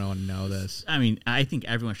don't even want to know this. I mean, I think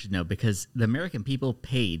everyone should know because the American people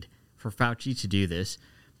paid for Fauci to do this.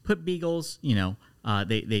 Put beagles,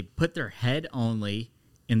 they put their head only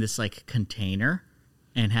in this like container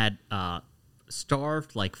and had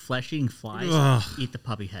starved like flesh-eating flies eat the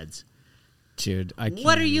puppy heads. Dude,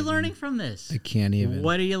 what are you learning from this? I can't even.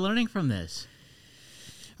 What are you learning from this?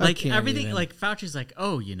 Like everything, even. Like Fauci's like,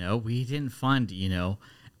 we didn't fund,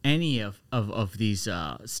 any of these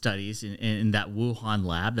studies in that Wuhan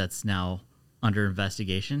lab that's now under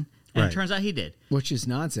investigation. And It turns out he did. Which is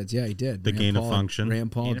nonsense. Yeah, he did. The gain of function.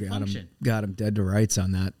 Rand Paul got him dead to rights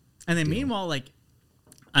on that. And then meanwhile,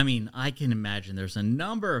 I can imagine there's a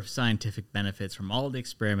number of scientific benefits from all the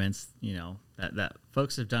experiments, that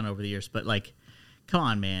folks have done over the years. But come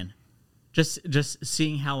on, man. Just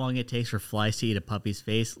seeing how long it takes for flies to eat a puppy's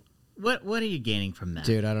face. What are you gaining from that?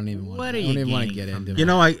 Dude, I don't even want to get into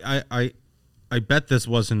it. I bet this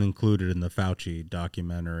wasn't included in the Fauci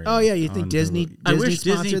documentary. Oh yeah, you think Disney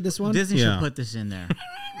sponsored this one? Disney should put this in there.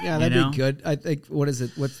 Yeah, that'd be good. I think what is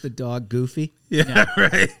it? What's the dog? Goofy? Yeah,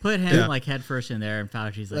 right. Put him head first in there, and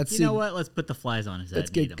Fauci's like, what? Let's put the flies on his head. Let's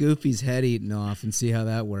get Goofy's head eaten off and see how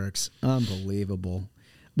that works. Unbelievable.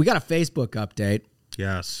 We got a Facebook update.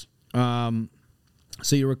 Yes.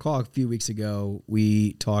 So you recall a few weeks ago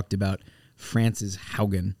we talked about Frances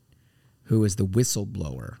Haugen, who is the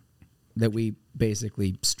whistleblower that we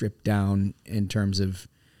basically stripped down in terms of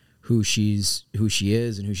who she is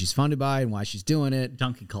and who she's funded by and why she's doing it.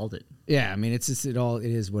 Duncan called it. Yeah, I mean it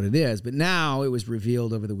is what it is. But now it was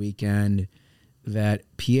revealed over the weekend that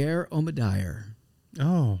Pierre Omidyar,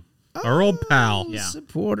 our old pal,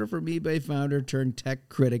 supporter from eBay founder turned tech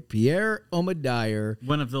critic Pierre Omidyar,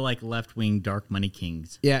 one of the left-wing dark money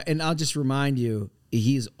kings. Yeah, and I'll just remind you,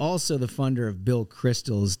 he's also the funder of Bill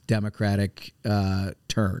Kristol's Democratic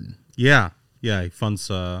Turn. Yeah, he funds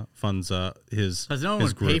his. Because no one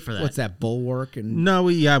would pay for that. What's that, Bulwark? And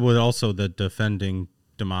but also the Defending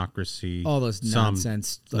Democracy. All those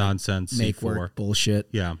nonsense make work bullshit.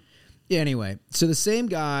 Yeah. Anyway, so the same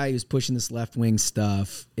guy who's pushing this left-wing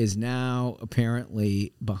stuff is now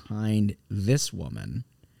apparently behind this woman.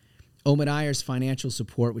 Omidyar's financial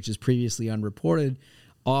support, which is previously unreported,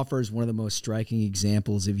 offers one of the most striking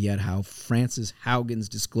examples of yet how Frances Haugen's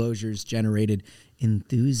disclosures generated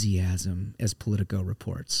enthusiasm, as Politico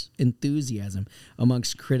reports. Enthusiasm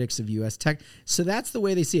amongst critics of U.S. tech. So that's the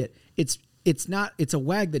way they see it. It's a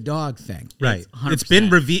wag the dog thing. Right. It's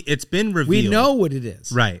been revealed. We know what it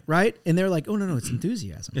is. Right. Right? And they're like, oh, no, it's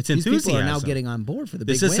enthusiasm. It's These enthusiasm. people are now getting on board for the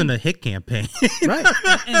big win. This isn't a hit campaign. Right.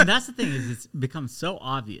 And that's the thing is it's become so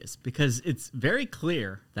obvious because it's very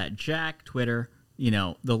clear that Jack, Twitter,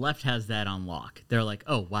 the left has that on lock. They're like,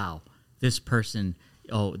 oh, wow, this person,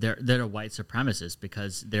 they're a white supremacist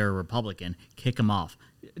because they're a Republican. Kick them off.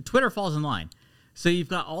 Twitter falls in line. So you've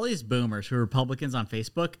got all these boomers who are Republicans on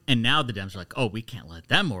Facebook, and now the Dems are like, oh, we can't let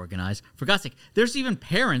them organize. For God's sake, there's even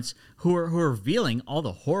parents who are revealing all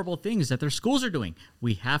the horrible things that their schools are doing.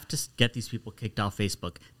 We have to get these people kicked off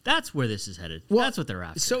Facebook. That's where this is headed. Well, that's what they're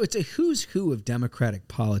after. So it's a who's who of Democratic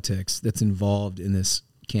politics that's involved in this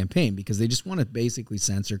campaign because they just want to basically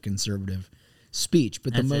censor conservative speech.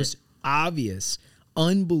 But the most obvious,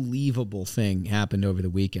 unbelievable thing happened over the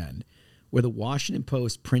weekend where the Washington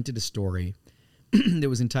Post printed a story that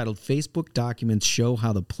was entitled Facebook Documents Show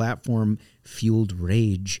How the Platform Fueled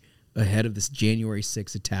Rage Ahead of this January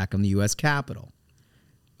 6th attack on the U.S. Capitol.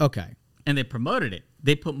 Okay. And they promoted it.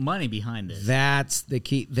 They put money behind this. That's the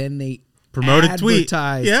key. Then they promoted tweet.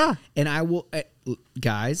 Yeah. And I will,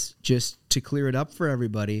 guys, just to clear it up for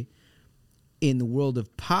everybody, in the world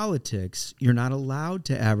of politics, you're not allowed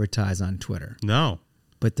to advertise on Twitter. No.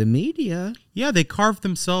 But the media... Yeah, they carved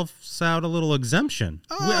themselves out a little exemption.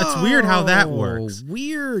 It's weird how that works.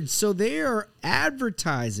 Weird. So they're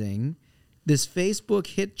advertising this Facebook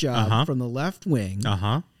hit job from the left wing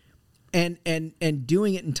and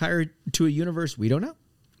doing it to a universe we don't know.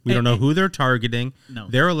 We don't know who they're targeting. No.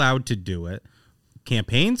 They're allowed to do it.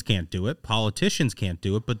 campaigns can't do it, politicians can't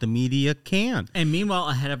do it, but the media can. And meanwhile,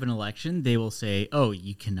 ahead of an election, they will say, "Oh,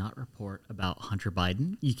 you cannot report about Hunter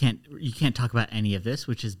Biden. You can't talk about any of this,"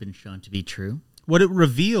 which has been shown to be true. What it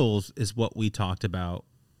reveals is what we talked about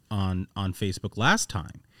on Facebook last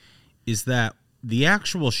time, is that the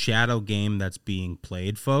actual shadow game that's being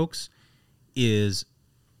played, folks, is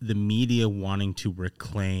the media wanting to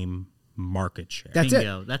reclaim market share. That's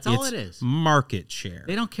Bingo. it. That's all It's it is. market share.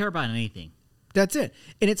 They don't care about anything. That's it.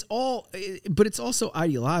 And it's all, but it's also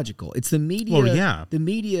ideological. It's the media. Well, yeah. The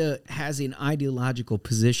media has an ideological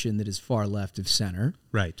position that is far left of center.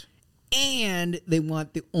 Right. And they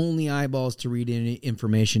want the only eyeballs to read any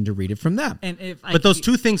information to read it from them. And But those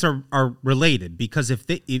two things are related, because if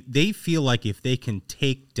they feel like if they can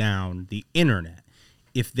take down the internet,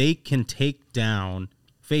 if they can take down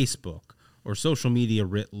Facebook or social media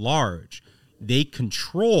writ large, they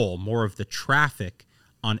control more of the traffic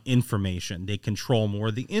on information. They control more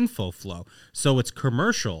of the info flow. So it's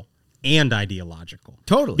commercial and ideological.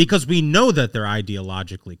 Totally. Because we know that they're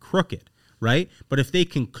ideologically crooked, right? But if they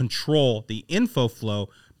can control the info flow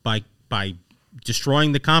by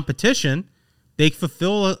destroying the competition, they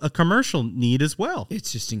fulfill a commercial need as well.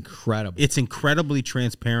 It's just incredible. It's incredibly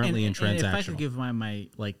transparently and transactional. And if I could give my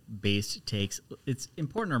like base takes, it's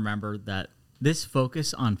important to remember that this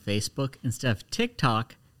focus on Facebook instead of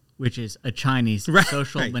TikTok, which is a Chinese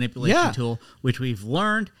social manipulation tool, which we've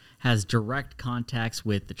learned has direct contacts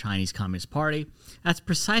with the Chinese Communist Party. That's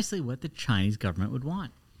precisely what the Chinese government would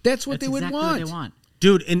want. That's what they would exactly want. What they want.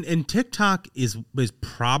 Dude, and TikTok is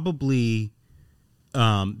probably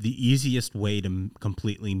the easiest way to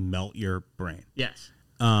completely melt your brain. Yes.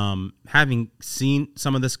 Having seen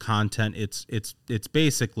some of this content, it's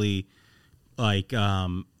basically like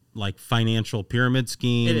financial pyramid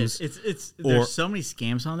schemes. It is. There's so many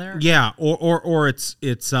scams on there. Yeah, or it's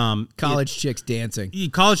college chicks dancing.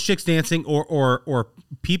 College chicks dancing, or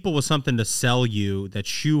people with something to sell you that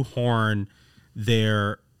shoehorn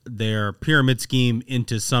their pyramid scheme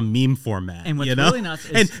into some meme format. And what's you know? really nuts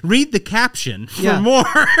is... And read the caption for more.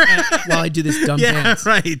 While I do this dumb dance.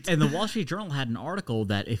 Right. And the Wall Street Journal had an article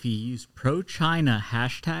that if you use pro-China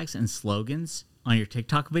hashtags and slogans on your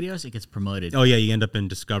TikTok videos, it gets promoted. Oh, yeah, you end up in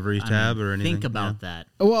Discovery tab or anything. Think about that.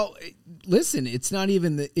 Well, listen, it's not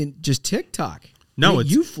even just TikTok. No, it's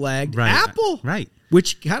you flagged Apple. Right.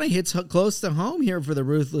 Which kind of hits close to home here for the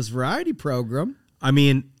Ruthless Variety program. I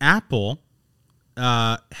mean, Apple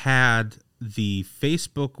had the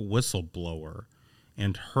Facebook whistleblower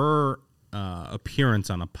and her appearance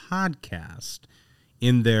on a podcast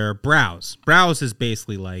in their browse. Browse is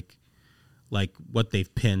basically like what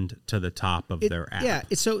they've pinned to the top of their app. Yeah.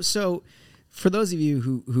 So for those of you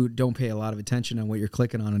who don't pay a lot of attention on what you're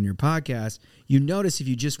clicking on your podcast, you notice if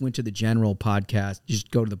you just went to the general podcast,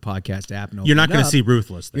 just go to the podcast app and open you're not going to to see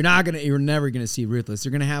Ruthless there. You're never going to see Ruthless.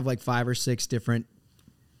 They're going to have like 5 or 6 different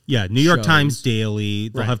New York shows. Times Daily.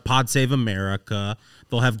 They'll have Pod Save America.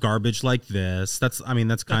 They'll have garbage like this. That's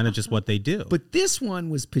kind of just what they do. But this one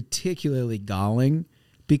was particularly galling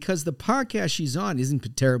because the podcast she's on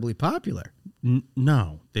isn't terribly popular.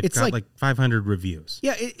 No, they've got like 500 reviews.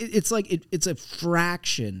 Yeah, it's a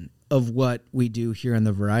fraction of what we do here on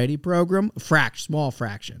the Variety program, small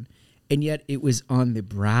fraction, and yet it was on the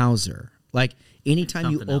browser. Like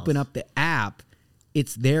anytime you open up the app,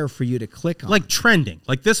 it's there for you to click on. Like trending.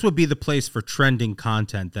 Like this would be the place for trending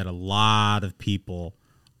content that a lot of people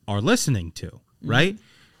are listening to, right?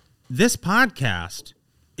 This podcast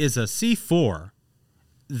is a C4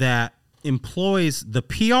 that employs the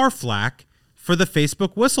PR flack for the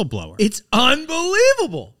Facebook whistleblower. It's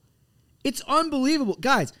unbelievable. It's unbelievable.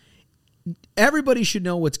 Guys, everybody should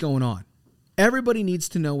know what's going on. Everybody needs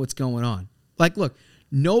to know what's going on. Like, look,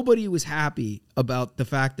 nobody was happy about the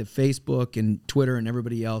fact that Facebook and Twitter and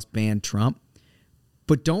everybody else banned Trump.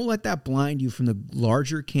 But don't let that blind you from the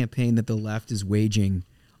larger campaign that the left is waging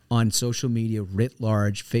on social media writ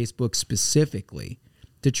large, Facebook specifically,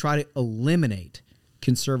 to try to eliminate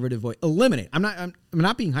conservative voice. Eliminate. I'm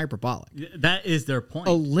not being hyperbolic. That is their point.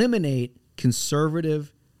 Eliminate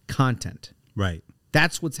conservative content. Right.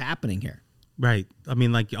 That's what's happening here. Right. I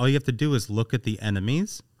mean, like all you have to do is look at the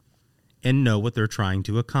enemies and know what they're trying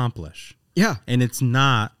to accomplish. Yeah. And it's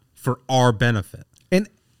not for our benefit. And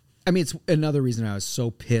I mean, it's another reason I was so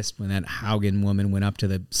pissed when that Haugen woman went up to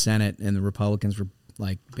the Senate and the Republicans were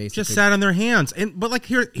like basically just sat on their hands. But like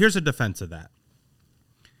here's a defense of that.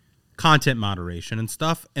 Content moderation and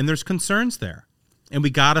stuff, and there's concerns there. And we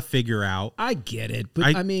got to figure out. I get it,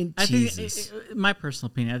 but I mean, Jesus. My personal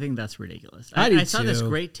opinion, I think that's ridiculous. I saw this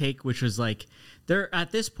great take, which was like There,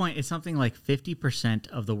 at this point, it's something like 50%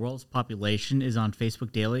 of the world's population is on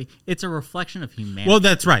Facebook daily. It's a reflection of humanity. Well,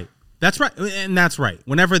 that's right. That's right. And that's right.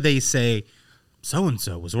 Whenever they say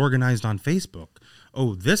so-and-so was organized on Facebook,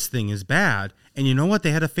 oh, this thing is bad. And you know what?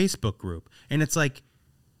 They had a Facebook group. And it's like,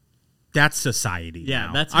 that's society. Yeah,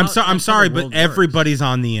 now. that's I'm how sorry, the but world everybody's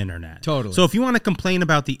on the internet. Totally. So if you want to complain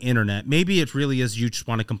about the internet, maybe it really is you just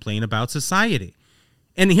want to complain about society.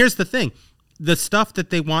 And here's the thing. The stuff that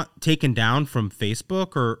they want taken down from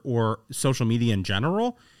Facebook or social media in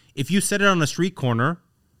general, if you said it on a street corner,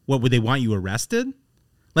 what, would they want you arrested?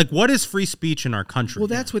 Like, what is free speech in our country? Well,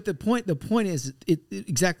 that's what the point is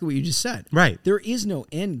exactly what you just said. Right. There is no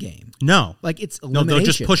end game. No. Like, it's No, elimination. they'll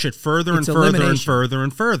just push it further and It's further and elimination. further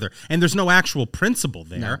and further. And there's no actual principle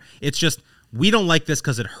there. No. It's just, we don't like this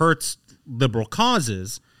because it hurts liberal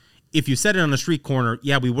causes. If you said it on a street corner,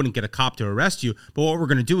 yeah, we wouldn't get a cop to arrest you. But what we're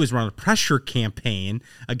going to do is run a pressure campaign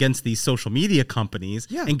against these social media companies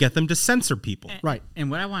and get them to censor people. Right. And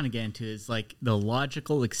what I want to get into is like the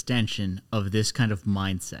logical extension of this kind of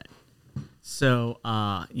mindset. So,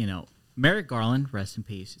 Merrick Garland, rest in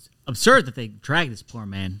peace. It's absurd that they dragged this poor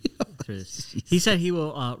man through this. He said he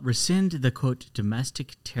will rescind the, quote,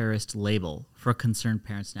 domestic terrorist label for concerned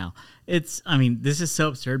parents now. This is so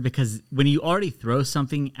absurd because when you already throw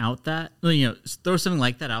something out throw something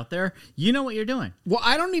like that out there, you know what you're doing. Well,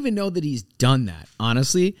 I don't even know that he's done that,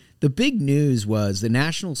 honestly. The big news was the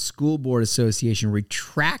National School Board Association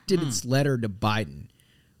retracted its letter to Biden,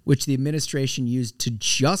 which the administration used to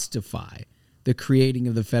justify the creating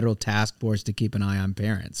of the federal task force to keep an eye on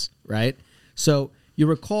parents, right? So you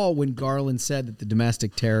recall when Garland said that the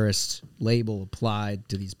domestic terrorist label applied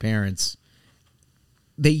to these parents,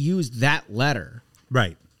 they used that letter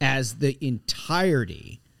right as the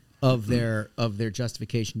entirety of their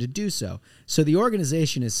justification to do so. So the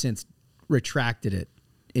organization has since retracted it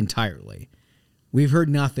entirely. We've heard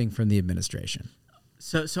nothing from the administration.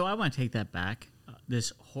 So I want to take that back.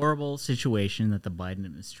 This horrible situation that the Biden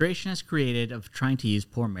administration has created of trying to use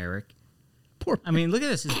poor Merrick. Look at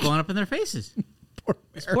this. It's blowing up in their faces.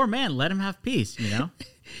 This poor man, let him have peace,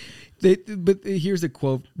 But here's a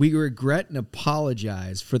quote. We regret and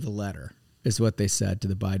apologize for the letter, is what they said to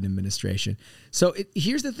the Biden administration. So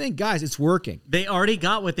here's the thing, guys. It's working. They already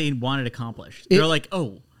got what they wanted accomplished. They're like,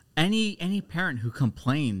 oh, any parent who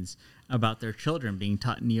complains about their children being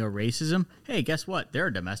taught neo-racism, hey, guess what? They're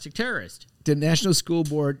a domestic terrorist. The National School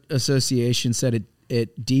Board Association said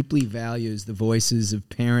it deeply values the voices of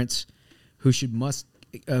parents who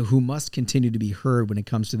must continue to be heard when it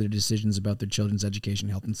comes to their decisions about their children's education,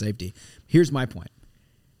 health, and safety. Here's my point.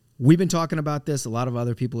 We've been talking about this. A lot of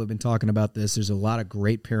other people have been talking about this. There's a lot of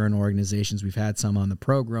great parent organizations. We've had some on the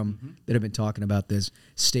program that have been talking about this.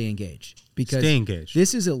 Stay engaged. Because Stay engaged.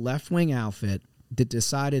 This is a left-wing outfit that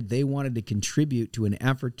decided they wanted to contribute to an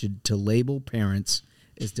effort to label parents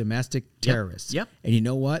as domestic terrorists. Yep. And you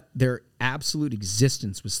know what? Their absolute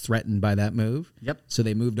existence was threatened by that move. Yep. So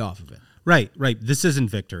they moved off of it. Right. This isn't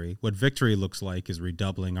victory. What victory looks like is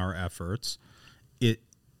redoubling our efforts.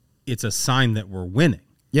 It's a sign that we're winning.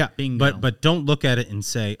 Yeah. Bingo. But don't look at it and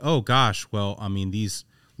say, oh gosh, well, these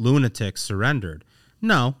lunatics surrendered.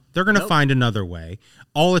 No, they're going to find another way.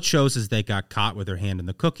 All it shows is they got caught with their hand in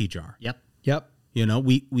the cookie jar. Yep.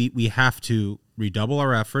 We have to redouble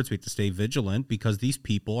our efforts. We have to stay vigilant because these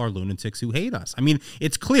people are lunatics who hate us.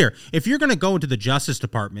 It's clear. If you're going to go into the Justice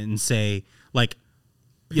Department and say, like,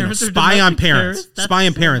 spy on parents,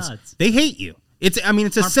 nuts. they hate you. It's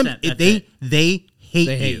a simple. They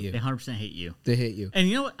hate you. They 100% hate you. They hate you. And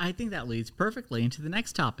you know what? I think that leads perfectly into the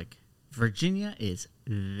next topic. Virginia is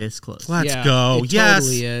this close. Let's go. It Yes.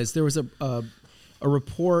 totally is. There was a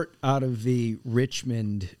report out of the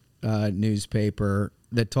Richmond newspaper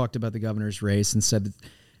that talked about the governor's race and said that,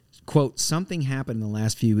 quote, something happened in the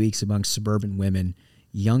last few weeks among suburban women.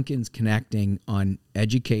 Youngkin's connecting on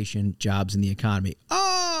education, jobs, and the economy.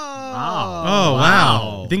 Oh,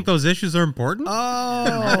 wow. Think those issues are important?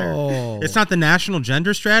 Oh. It's not the national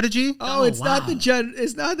gender strategy? It's not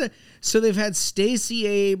the so they've had Stacey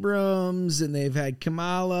Abrams and they've had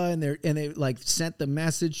Kamala and they like sent the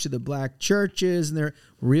message to the black churches and they're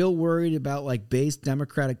real worried about like base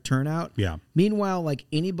Democratic turnout. Yeah. Meanwhile, like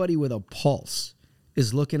anybody with a pulse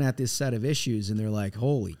is looking at this set of issues and they're like,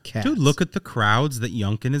 holy cats. Dude, look at the crowds that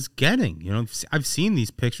Youngkin is getting. I've seen these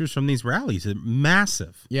pictures from these rallies. They're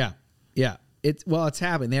massive. Yeah. Yeah. It's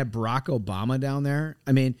happening. They had Barack Obama down there.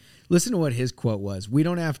 Listen to what his quote was. We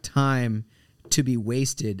don't have time to be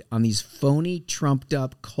wasted on these phony,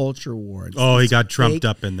 trumped-up culture wars. Oh, he got trumped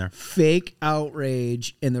up in there. Fake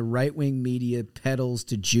outrage and the right-wing media peddles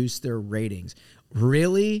to juice their ratings.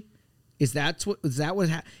 Really? Is that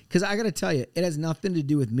what? Because I got to tell you, it has nothing to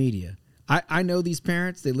do with media. I know these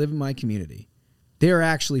parents. They live in my community. They're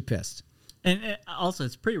actually pissed. And also,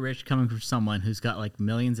 it's pretty rich coming from someone who's got like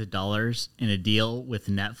millions of dollars in a deal with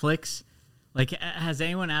Netflix. Like, has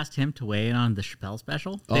anyone asked him to weigh in on the Chappelle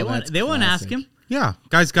special? They won't ask him. Yeah,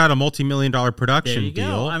 guy's got a multi-million-dollar production There you go.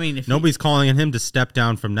 deal. I mean, if nobody's calling on him to step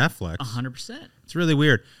down from Netflix. 100%. It's really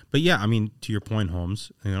weird. But yeah, I mean, to your point,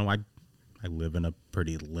 Holmes, you know, I live in a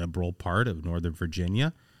pretty liberal part of Northern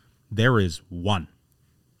Virginia. There is one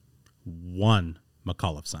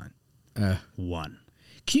McAuliffe sign. One.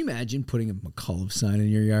 Can you imagine putting a McAuliffe sign in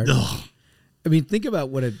your yard? Ugh. I mean, think about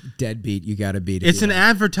what a deadbeat you got to be. It's an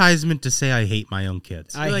advertisement to say I hate my own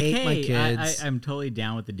kids. I hate my kids. I'm totally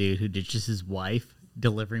down with the dude who ditches his wife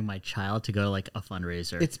delivering my child to go to like a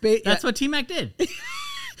fundraiser. That's what T-Mac did.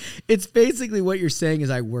 It's basically what you're saying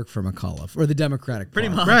is I work for McAuliffe or the Democratic Party.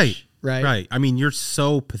 Pretty much. Right. I mean, you're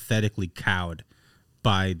so pathetically cowed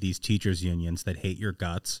by these teachers' unions that hate your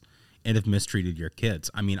guts and have mistreated your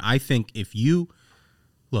kids. I mean, I think if you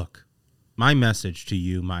look, my message to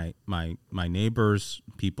you, my neighbors,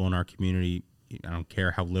 people in our community, I don't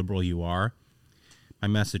care how liberal you are, my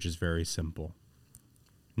message is very simple.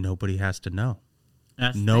 Nobody has to know.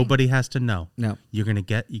 Nobody has to know. No. You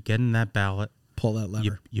get in that ballot. Pull that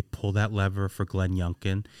lever. You pull that lever for Glenn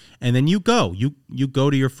Youngkin, and then you go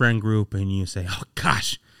to your friend group and you say, "Oh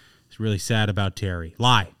gosh, it's really sad about Terry."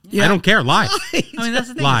 Lie. Yeah. I don't care. Lie. I mean, that's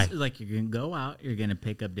the thing. Lie. Like, you're gonna go out, you're gonna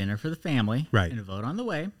pick up dinner for the family, right? And vote on the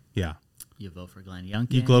way. Yeah. You vote for Glenn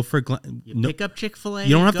Youngkin. You go for Glenn. You pick up Chick-fil-A.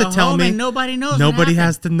 You don't have to tell me. And nobody knows. Nobody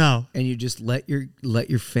has to know. And you just let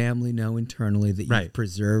your family know internally that you've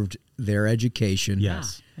preserved their education.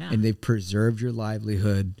 Yes. Yeah. And they've preserved your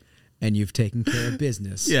livelihood, and you've taken care of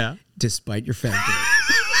business. Yeah. Despite your family.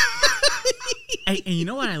 And you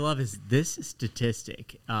know what I love is this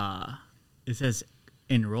statistic. It says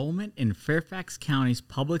enrollment in Fairfax County's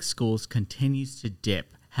public schools continues to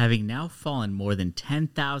dip, having now fallen more than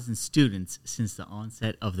 10,000 students since the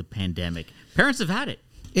onset of the pandemic. Parents have had it.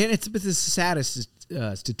 And it's the saddest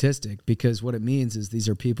statistic, because what it means is these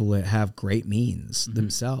are people that have great means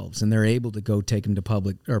themselves, and they're able to go take them to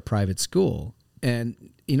public or private school.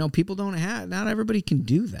 And, you know, people not everybody can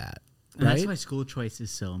do that. And right? that's why school choice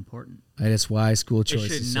is so important. That's why school choice is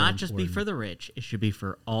so important. It should not just be for the rich. It should be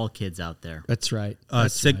for all kids out there. That's right.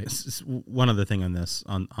 One other thing on this,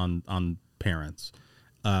 on parents,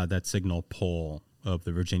 that Signal poll of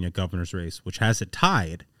the Virginia governor's race, which has it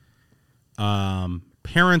tied,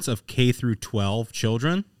 parents of K through 12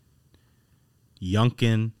 children,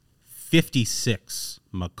 Youngkin 56,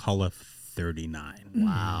 McAuliffe 39.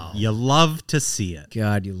 Wow. You love to see it.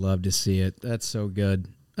 God, you love to see it. That's so good.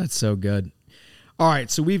 That's so good. All right,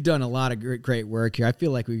 so we've done a lot of great work here. I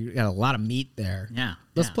feel like we got a lot of meat there. Yeah.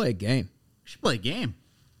 Let's play a game. We should play a game.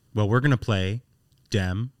 Well, we're going to play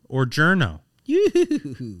Dem or Journo.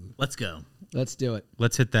 Let's go. Let's do it.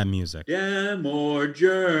 Let's hit that music. Dem or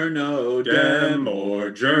Journo, Dem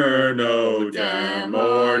or Journo, Dem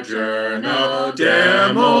or Journo,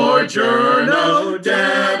 Dem or Journo,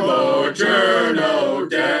 Dem or Journo,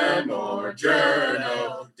 Dem or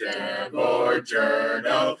Journo, Dem or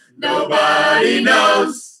Journo, nobody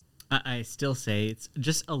knows. I still say it's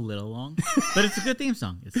just a little long, but it's a good theme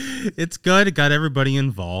song. It's good. It got everybody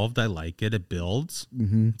involved. I like it. It builds.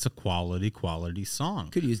 It's a quality song.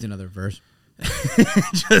 Could have used another verse.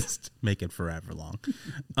 Just make it forever long.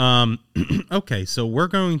 Okay, so we're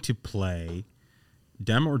going to play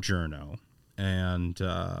Dem or Journo. And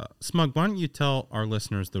Smug, why don't you tell our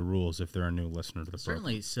listeners the rules if they're a new listener to the program?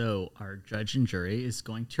 Certainly. So our judge and jury is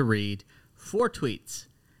going to read 4 tweets.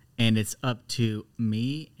 And it's up to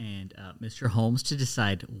me and Mr. Holmes to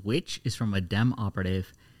decide which is from a Dem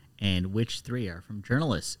operative and which 3 are from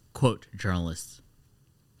journalists. Quote, journalists.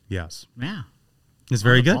 Yes. Yeah. It's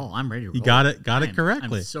very good. I'm ready to roll. You got it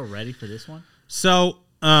correctly. I'm so ready for this one. So,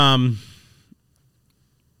 Biden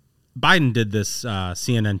did this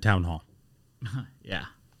CNN town hall. Yeah.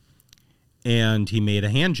 And he made a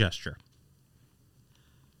hand gesture.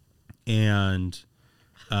 And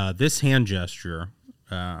this hand gesture,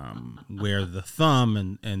 where the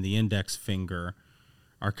thumb and the index finger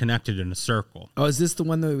are connected in a circle. Oh, is this the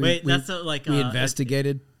one that we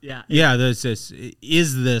investigated? Yeah. Yeah, there's this.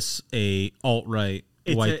 Is this a alt-right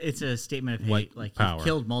white It's a statement of white hate. Like, power. you've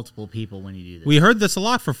killed multiple people when you do this. We heard this a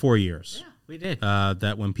lot for 4 years. Yeah, we did.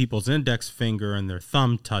 That when people's index finger and their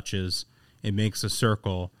thumb touches, it makes a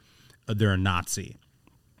circle. They're a Nazi.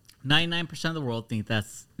 99% of the world think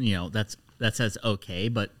that's says okay,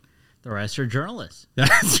 but the rest are journalists.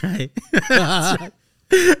 That's right.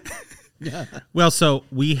 Well, so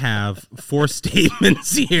we have 4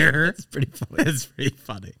 statements here. That's pretty funny. That's pretty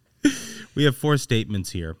funny. We have 4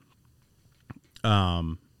 statements here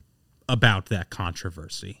about that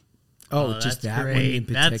controversy. Oh, just that one in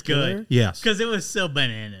particular? That's good. Yes. Because it was so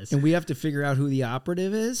bananas. And we have to figure out who the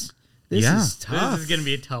operative is? This Yeah. is tough. This is going to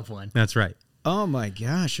be a tough one. That's right. Oh, my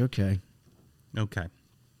gosh. Okay. Okay.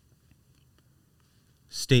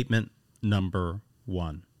 Statement number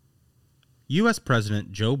 1. U.S.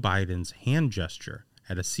 President Joe Biden's hand gesture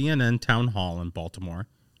at a CNN town hall in Baltimore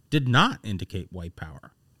did not indicate white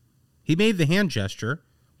power. He made the hand gesture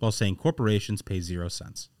while saying corporations pay 0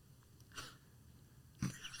 cents.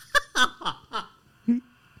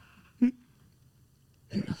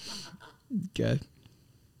 Okay.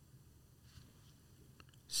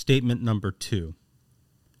 Statement number 2.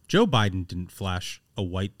 Joe Biden didn't flash a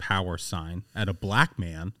white power sign at a black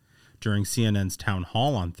man during CNN's town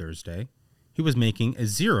hall on Thursday. He was making a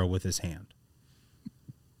 0 with his hand.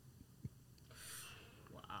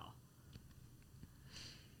 Wow.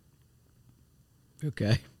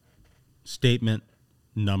 Okay. Statement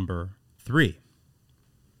number 3.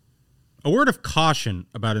 A word of caution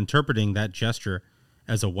about interpreting that gesture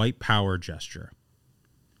as a white power gesture.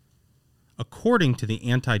 According to the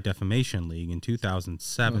Anti-Defamation League in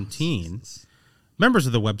 2017, members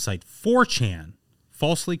of the website 4chan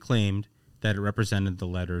falsely claimed that it represented the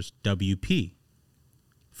letters WP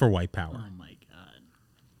for white power. Oh, my God.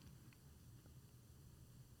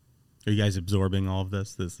 Are you guys absorbing all of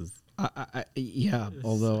this? This is... yeah, This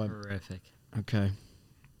although is I'm... horrific. Okay.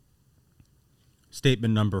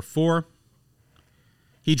 Statement number 4.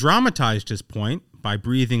 He dramatized his point by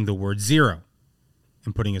breathing the word 0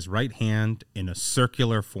 and putting his right hand in a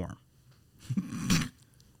circular form.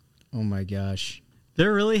 Oh, my gosh.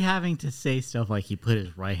 They're really having to say stuff like he put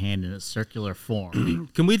his right hand in a circular form.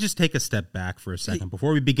 Can we just take a step back for a second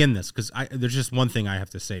before we begin this? Because there's just one thing I have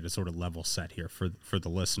to say to sort of level set here for the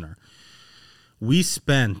listener. We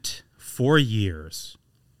spent 4 years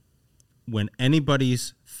when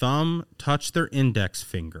anybody's thumb touched their index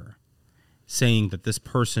finger saying that this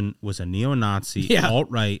person was a neo-Nazi,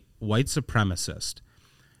 alt-right, white supremacist,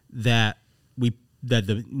 that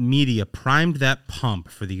the media primed that pump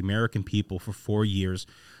for the American people for 4 years.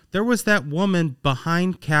 There was that woman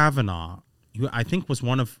behind Kavanaugh, who I think was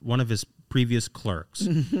one of his previous clerks,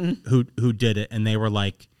 who did it, and they were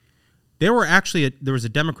like, there was a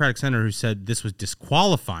Democratic senator who said this was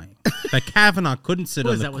disqualifying, that Kavanaugh couldn't sit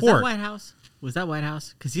on the court. Was that White House? Was that White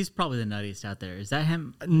House? Because he's probably the nuttiest out there. Is that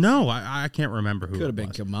him? No, I can't remember who. Could have it been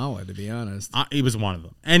was. Kamala, to be honest. He was one of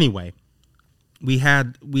them. Anyway, we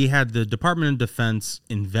had the Department of Defense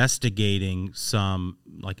investigating some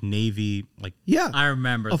like Navy Yeah. I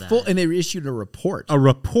remember that. And they issued a report. a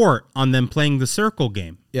report on them playing the circle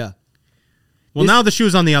game. Yeah. Well, now the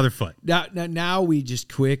shoe's on the other foot. Now we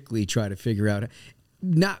just quickly try to figure out.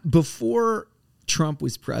 Not before Trump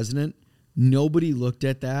was president, nobody looked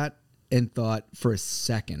at that and thought for a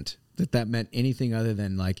second that meant anything other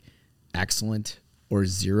than like excellent or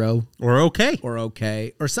 0 or okay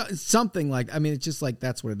or something like. I mean, it's just like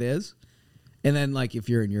that's what it is. And then like if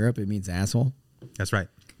you're in Europe, it means asshole. That's right.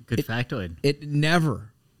 Good factoid. It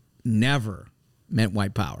never meant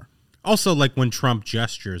white power. Also, like when Trump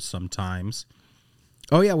gestures sometimes.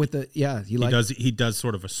 Oh yeah, he does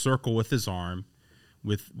sort of a circle with his arm,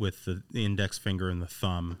 with the index finger and the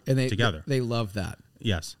thumb together. They love that.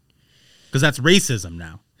 Yes, because that's racism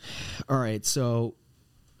now. All right, so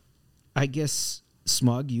I guess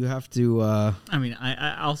Smug, you have to. I mean,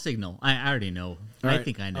 I'll signal. I already know. I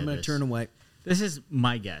think I know. I'm going to turn away. This is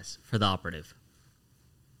my guess for the operative.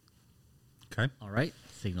 Okay. All right.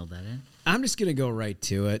 Signal that in. I'm just going to go right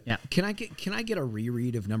to it. Yeah. Can I get a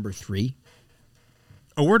reread of number 3?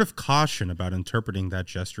 A word of caution about interpreting that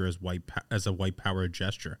gesture as a white power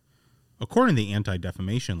gesture. According to the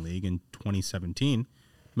Anti-Defamation League in 2017,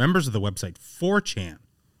 members of the website 4chan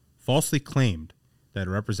falsely claimed that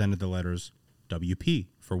it represented the letters WP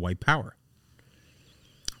for white power.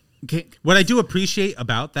 Okay. What I do appreciate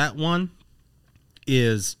about that one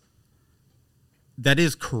is that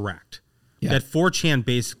is correct. Yeah. That 4chan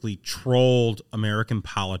basically trolled American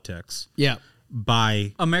politics. Yeah.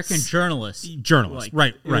 By American journalists.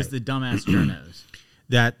 Right. It was the dumbass journos.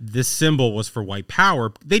 That this symbol was for white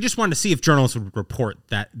power. They just wanted to see if journalists would report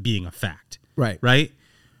that being a fact. Right. Right?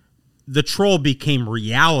 The troll became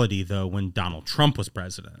reality, though, when Donald Trump was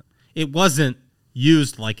president. It wasn't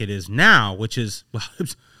used like it is now, which is, well,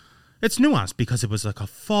 it's nuanced because it was like a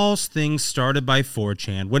false thing started by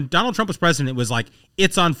 4chan. When Donald Trump was president, it was like,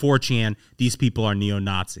 it's on 4chan. These people are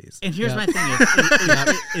neo-Nazis. And here's my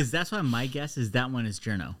thing. Is that's why my guess is that one is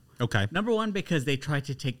journo. Okay. Number one, because they tried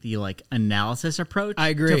to take the like analysis approach. I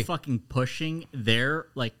agree. To fucking pushing their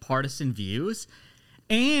like partisan views.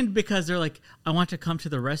 And because they're like, I want to come to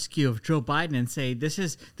the rescue of Joe Biden and say, this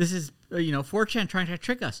is 4chan trying to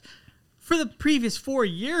trick us. For the previous 4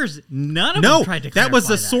 years, none of them tried to clarify that was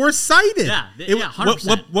a source cited. Yeah,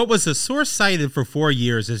 100%. What was a source cited for 4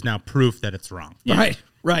 years is now proof that it's wrong. Yeah.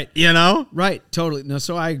 Right. You know? Right. Totally. No,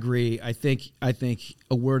 so I agree. I think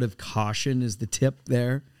a word of caution is the tip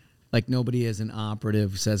there. Like nobody as an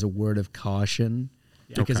operative says a word of caution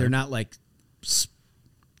because they're not like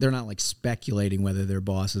speculating whether their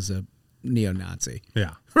boss is a neo-Nazi.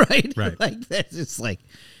 Yeah. Right? Right. Like that's just like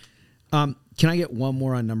can I get one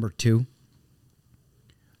more on number 2?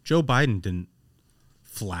 Joe Biden didn't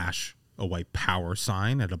flash a white power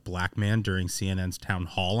sign at a black man during CNN's town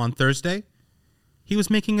hall on Thursday. He was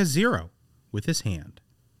making a 0 with his hand.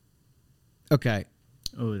 Okay.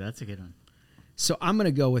 Oh, that's a good one. So I'm going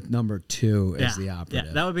to go with number 2 as the operative.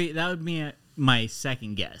 Yeah, that would be my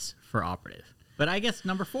second guess for operative. But I guess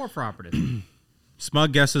number 4 for operative.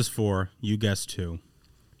 Smug guesses 4. You guess 2.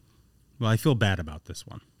 Well, I feel bad about this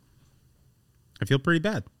one. I feel pretty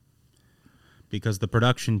bad. Because the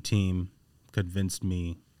production team convinced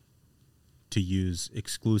me to use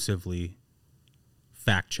exclusively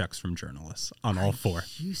fact checks from journalists on all 4.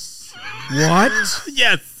 What?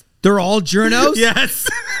 Yes. They're all journos? Yes.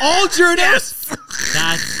 All journos? Yes.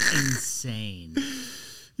 That's insane.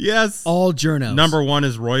 Yes. All journos. Number 1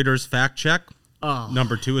 is Reuters fact check. Oh.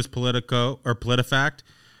 Number 2 is Politico or PolitiFact.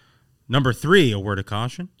 Number 3, a word of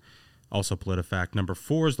caution, also PolitiFact. Number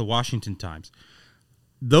 4 is the Washington Times.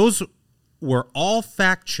 Those were all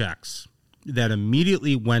fact checks that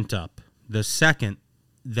immediately went up the second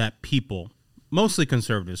that people, mostly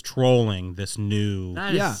conservatives, trolling this new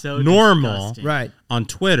normal disgusting. On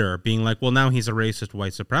Twitter, being like, well, now he's a racist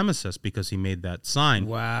white supremacist because he made that sign.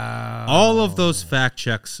 Wow. All of those fact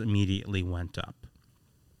checks immediately went up.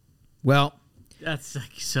 Well, that's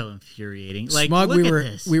like so infuriating. Like, Smug, look at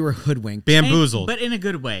this. we were hoodwinked. Bamboozled. But in a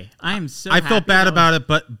good way. I am so I felt bad about it,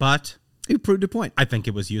 but you proved a point. I think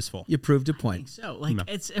it was useful. You proved a point. So, like,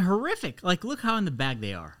 it's horrific. Like, look how in the bag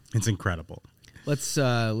they are. It's incredible. Let's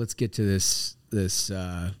get to this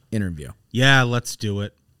interview. Yeah, let's do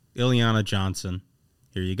it. Ileana Johnson,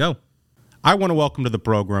 here you go. I want to welcome to the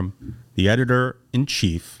program the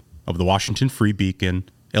editor-in-chief of the Washington Free Beacon,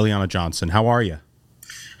 Ileana Johnson. How are you?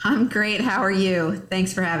 I'm great. How are you?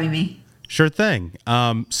 Thanks for having me. Sure thing.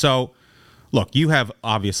 So, look, you have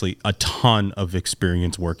obviously a ton of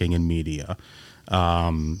experience working in media.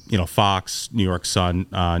 Fox, New York Sun,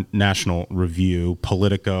 National Review,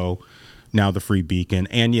 Politico, now the Free Beacon,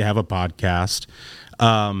 and you have a podcast.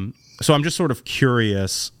 So I'm just sort of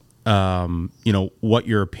curious, what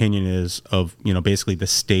your opinion is of, basically the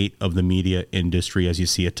state of the media industry as you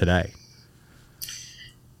see it today.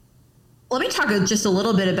 Let me talk just a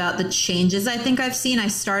little bit about the changes I think I've seen. I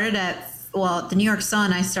started at the New York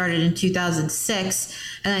Sun, I started in 2006,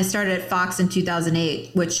 and I started at Fox in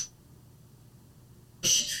 2008, which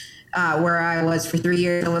where I was for 3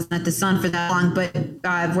 years. I wasn't at the Sun for that long, but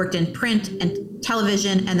I've worked in print and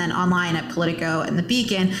television and then online at Politico and the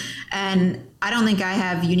Beacon. And I don't think I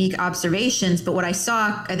have unique observations, but what I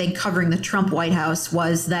saw, I think, covering the Trump White House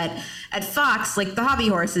was that at Fox, like the hobby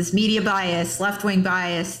horses, media bias, left-wing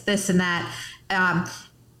bias, this and that.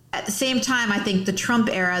 At the same time, I think the Trump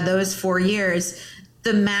era, those 4 years,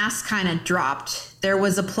 the mask kind of dropped. There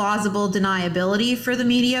was a plausible deniability for the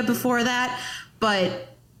media before that, but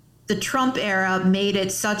the Trump era made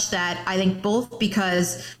it such that I think both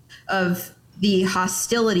because of the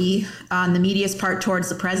hostility on the media's part towards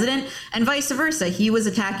the president and vice versa, he was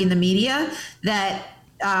attacking the media, that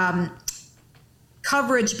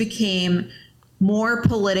coverage became more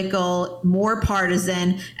political, more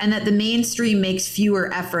partisan, and that the mainstream makes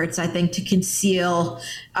fewer efforts, I think, to conceal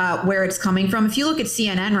where it's coming from. If you look at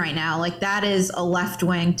CNN right now, like that is a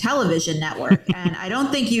left-wing television network. And I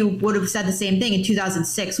don't think you would have said the same thing in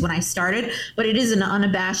 2006 when I started, but it is an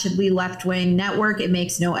unabashedly left-wing network. It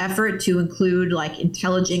makes no effort to include like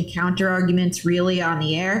intelligent counter-arguments really on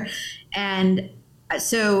the air. And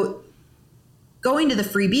so going to the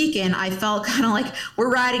Free Beacon, I felt kind of like we're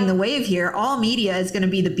riding the wave here. All media is going to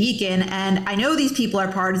be the Beacon. And I know these people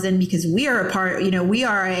are partisan because we are we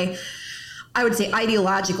are I would say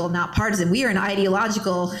ideological, not partisan. We are an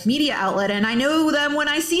ideological media outlet, and I know them when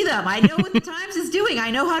I see them. I know what the Times is doing.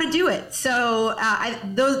 I know how to do it. So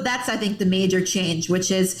that's, I think, the major change,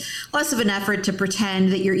 which is less of an effort to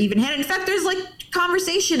pretend that you're even-handed. In fact, there's like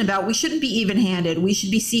conversation about we shouldn't be even-handed. We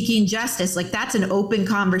should be seeking justice. Like that's an open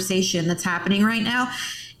conversation that's happening right now.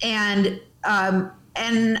 And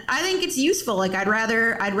And I think it's useful. Like I'd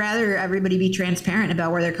rather everybody be transparent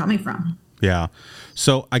about where they're coming from. Yeah.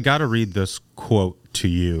 So I got to read this quote to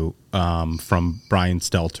you from Brian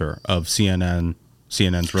Stelter of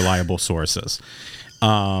CNN's Reliable Sources.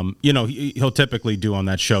 He'll typically do on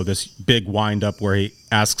that show this big wind up where he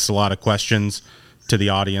asks a lot of questions to the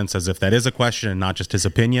audience as if that is a question and not just his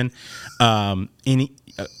opinion. A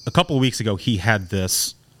couple of weeks ago, he had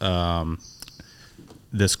this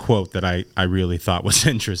this quote that I really thought was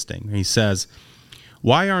interesting. He says,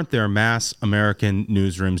 "Why aren't there mass American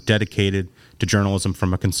newsrooms dedicated to journalism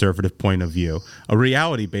from a conservative point of view, a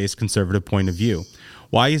reality-based conservative point of view?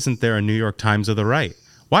 Why isn't there a New York Times of the right?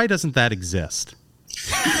 Why doesn't that exist?"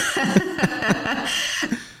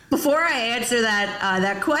 Before I answer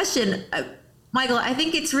that question, Michael, I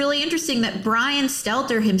think it's really interesting that Brian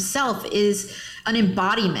Stelter himself is an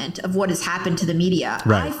embodiment of what has happened to the media.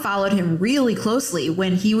 Right. I followed him really closely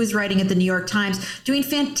when he was writing at the New York Times, doing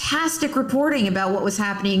fantastic reporting about what was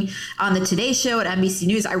happening on the Today Show at NBC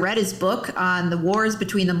News. I read his book on the wars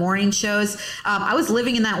between the morning shows. I was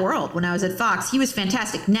living in that world when I was at Fox. He was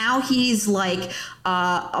fantastic. Now he's like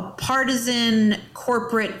a partisan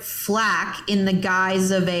corporate flack in the guise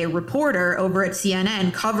of a reporter over at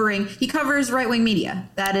CNN he covers right-wing media.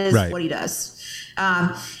 That is right. What he does.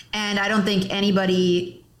 And I don't think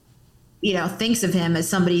anybody, thinks of him as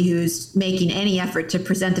somebody who's making any effort to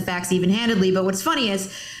present the facts even-handedly. But what's funny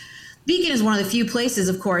is Beacon is one of the few places,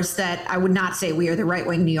 of course, that I would not say we are the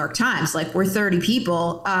right-wing New York Times. Like, we're 30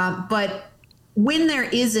 people. But when there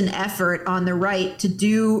is an effort on the right to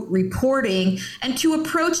do reporting and to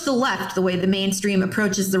approach the left the way the mainstream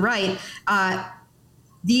approaches the right,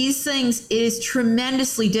 these things, it is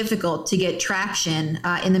tremendously difficult to get traction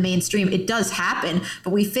in the mainstream. It does happen,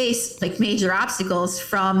 but we face like major obstacles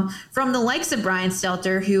from the likes of Brian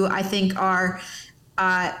Stelter, who I think are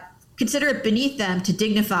consider it beneath them to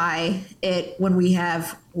dignify it when we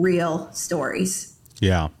have real stories.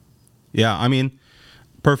 Yeah. I mean,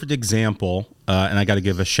 perfect example, and I got to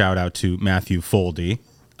give a shout out to Matthew Foldy,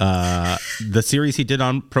 the series he did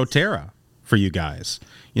on Proterra for you guys.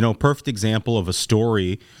 Perfect example of a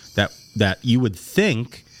story that you would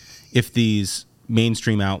think, if these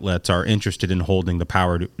mainstream outlets are interested in holding the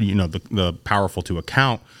power to, the powerful to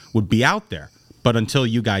account, would be out there. But until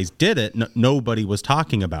you guys did it, nobody was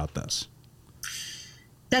talking about this.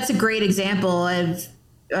 That's a great example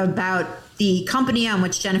about the company on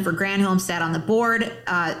which Jennifer Granholm sat on the board.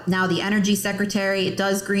 Now the energy secretary, it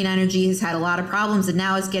does green energy, has had a lot of problems and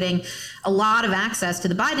now is getting a lot of access to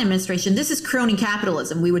the Biden administration. This is crony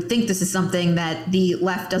capitalism. We would think this is something that the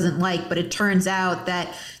left doesn't like, but it turns out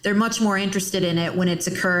that they're much more interested in it when it's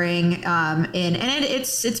occurring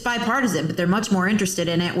it's bipartisan, but they're much more interested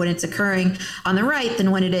in it when it's occurring on the right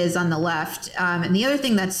than when it is on the left. And the other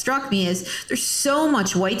thing that struck me is there's so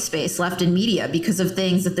much white space left in media because of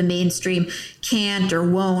things that the mainstream can't or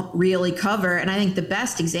won't really cover. And I think the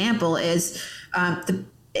best example is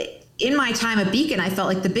in my time at Beacon, I felt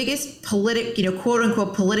like the biggest quote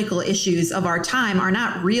unquote political issues of our time are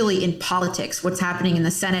not really in politics, what's happening in the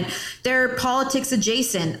Senate. They're politics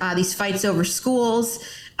adjacent, these fights over schools,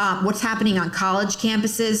 what's happening on college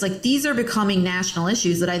campuses. Like, these are becoming national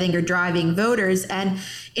issues that I think are driving voters. And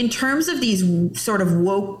in terms of these sort of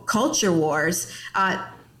woke culture wars,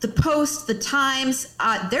 the Post, the Times,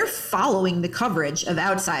 they're following the coverage of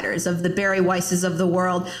outsiders, of the Bari Weisses of the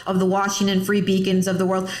world, of the Washington Free Beacons of the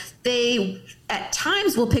world. They at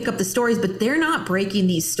times will pick up the stories, but they're not breaking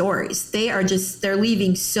these stories. They're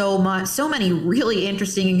leaving so many really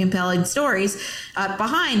interesting and compelling stories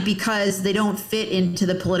behind because they don't fit into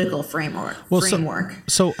the political framework.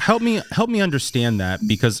 So help me understand that,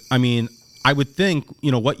 because I mean, I would think,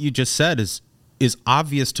 what you just said is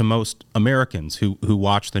obvious to most Americans who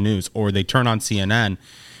watch the news, or they turn on CNN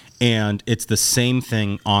and it's the same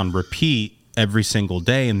thing on repeat every single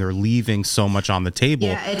day, and they're leaving so much on the table.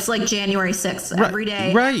 Yeah, it's like January 6th every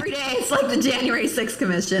day. Right. Every day it's like the January 6th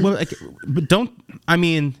commission. Well,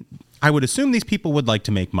 I would assume these people would like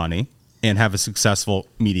to make money and have a successful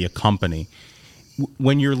media company.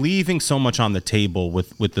 When you're leaving so much on the table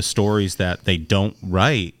with the stories that they don't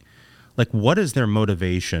write, like, what is their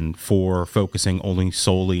motivation for focusing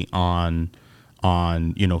solely on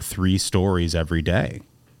 3 stories every day?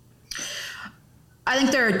 I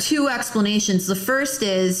think there are 2 explanations. The first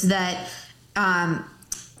is that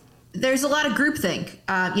there's a lot of groupthink.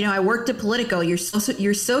 I worked at Politico. Your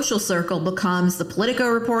social circle becomes the Politico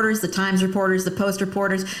reporters, the Times reporters, the Post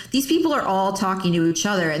reporters. These people are all talking to each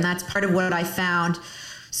other, and that's part of what I found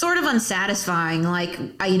sort of unsatisfying. Like,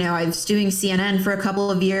 I was doing CNN for a couple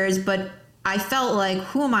of years, but I felt like,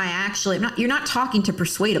 who am I actually? You're not talking to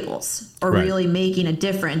persuadables or Right. really making a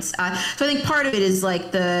difference. So I think part of it is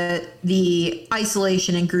like the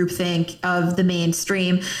isolation and groupthink of the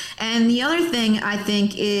mainstream. And the other thing I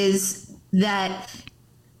think is that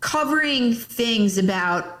covering things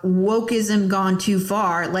about wokeism gone too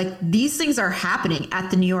far, like these things are happening at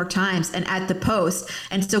the New York Times and at the Post.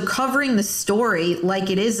 And so covering the story like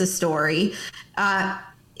it is a story,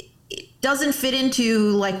 doesn't fit into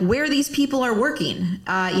like where these people are working.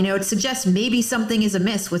 It suggests maybe something is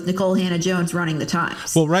amiss with Nicole Hannah-Jones running the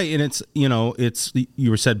Times. Well, right, and it's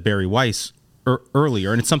you said Barry Weiss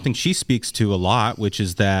earlier, and it's something she speaks to a lot, which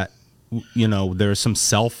is that there's some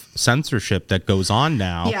self-censorship that goes on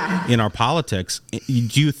now in our politics.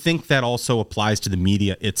 Do you think that also applies to the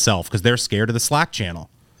media itself because they're scared of the Slack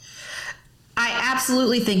channel? I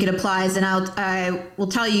absolutely think it applies, and I will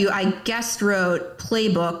tell you, I guest wrote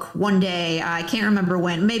Playbook one day. I can't remember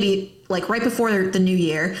when, maybe like right before the new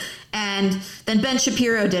year, and then Ben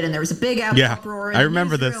Shapiro did, and there was a big uproar. I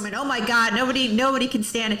remember this. And oh my God, nobody can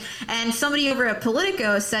stand it. And somebody over at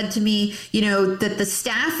Politico said to me, that the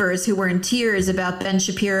staffers who were in tears about Ben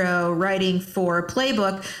Shapiro writing for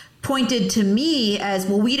Playbook pointed to me as,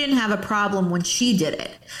 well, we didn't have a problem when she did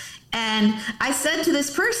it. And I said to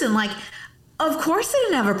this person, like, of course I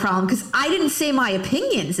didn't have a problem because I didn't say my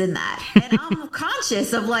opinions in that. And I'm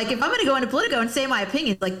conscious of like, if I'm going to go into Politico and say my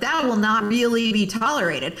opinions, like that will not really be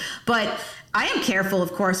tolerated. But I am careful,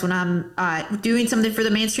 of course, when I'm doing something for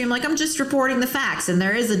the mainstream, like I'm just reporting the facts. And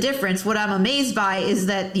there is a difference. What I'm amazed by is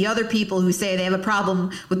that the other people who say they have a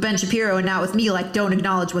problem with Ben Shapiro and not with me, like don't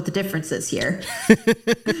acknowledge what the difference is here.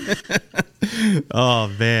 Oh,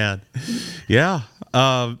 man. Yeah.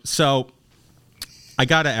 So I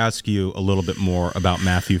got to ask you a little bit more about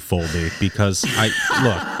Matthew Foldy because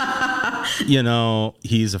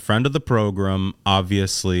he's a friend of the program,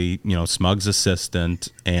 obviously, Smug's assistant,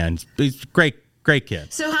 and he's a great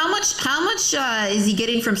kid. So how much is he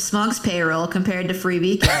getting from Smug's payroll compared to Free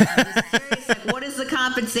Beacon? I'm just curious, like, what is the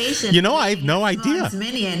compensation? I have no idea.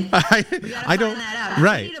 Minion. I don't. That out.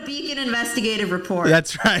 Right. We need a Beacon investigative report.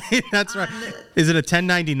 That's right. That's right. Is it a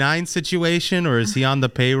 1099 situation or is he on the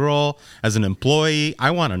payroll as an employee?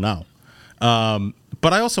 I want to know.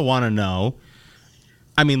 But I also want to know.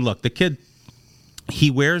 I mean, look, the kid. He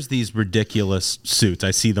wears these ridiculous suits.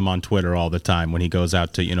 I see them on Twitter all the time when he goes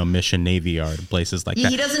out to, Mission Navy Yard and places like that.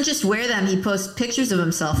 He doesn't just wear them. He posts pictures of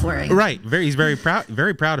himself wearing them. Right. He's very proud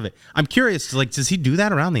of it. I'm curious, like, does he do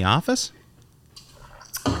that around the office?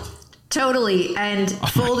 Totally. And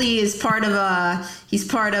Foldy is part of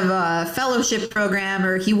a fellowship program,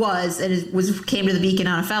 or he was, and came to the Beacon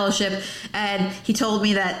on a fellowship. And he told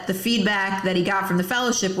me that the feedback that he got from the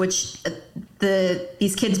fellowship, which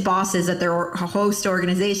these kids' bosses at their host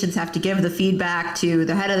organizations have to give the feedback to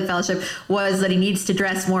the head of the fellowship, was that he needs to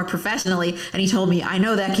dress more professionally. And he told me, I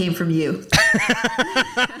know that came from you.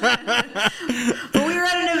 But we were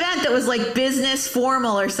at an event that was like business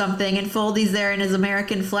formal or something, and Foldy's there in his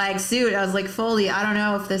American flag suit. I was like, Foldy, I don't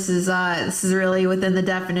know if this is really within the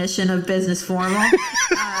definition of business formal.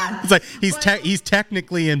 It's like he's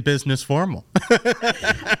technically in business formal.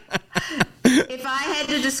 If I had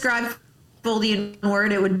to describe Foldy in one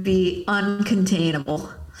word, it would be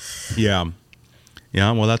uncontainable. Yeah.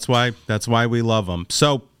 Well, that's why we love him.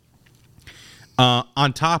 So,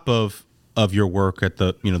 on top of your work at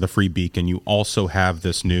the Free Beacon, you also have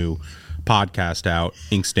this new podcast out,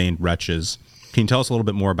 Ink Stained Wretches. Can you tell us a little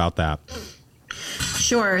bit more about that?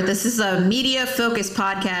 Sure. This is a media-focused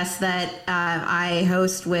podcast that I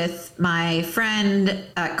host with my friend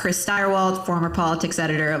Chris Steyerwalt, former politics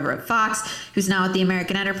editor over at Fox, who's now at the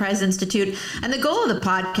American Enterprise Institute. And the goal of the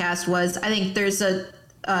podcast was, I think there's a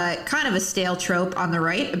kind of a stale trope on the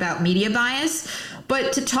right about media bias,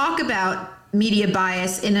 but to talk about media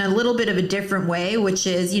bias in a little bit of a different way, which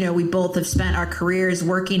is, we both have spent our careers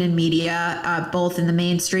working in media, both in the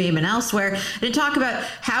mainstream and elsewhere, and to talk about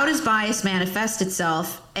how does bias manifest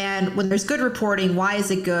itself, and when there's good reporting, why is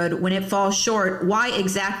it good? When it falls short, why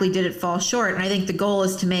exactly did it fall short? And I think the goal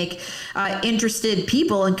is to make interested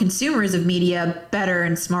people and consumers of media better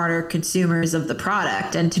and smarter consumers of the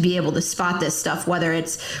product, and to be able to spot this stuff, whether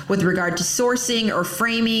it's with regard to sourcing or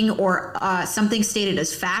framing or something stated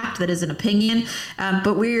as fact that is an opinion.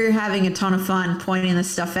 But we're having a ton of fun pointing this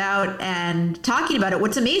stuff out and talking about it.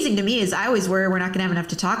 What's amazing to me is I always worry we're not going to have enough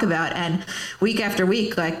to talk about. And week after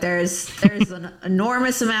week, like there's an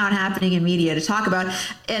enormous amount happening in media to talk about.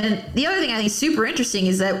 And the other thing I think is super interesting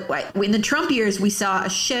is that in the Trump years, we saw a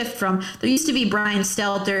shift from, there used to be Brian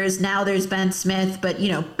Stelters, now there's Ben Smith, but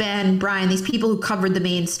Ben, Brian, these people who covered the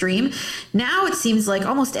mainstream. Now it seems like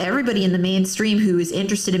almost everybody in the mainstream who is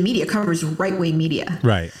interested in media covers right-wing media.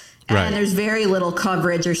 Right. And there's very little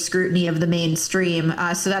coverage or scrutiny of the mainstream.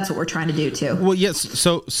 So that's what we're trying to do too. Well, yes.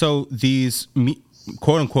 So these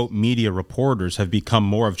quote unquote media reporters have become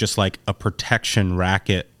more of just like a protection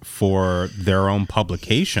racket for their own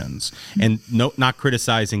publications, and not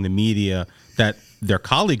criticizing the media that their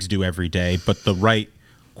colleagues do every day, but the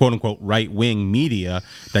quote unquote right wing media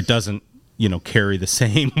that doesn't carry the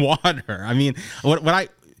same water. I mean,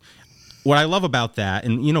 what I love about that,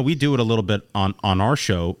 and we do it a little bit on our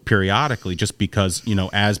show periodically, just because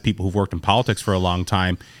as people who've worked in politics for a long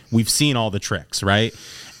time, we've seen all the tricks, right?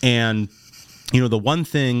 And the one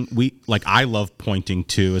thing I love pointing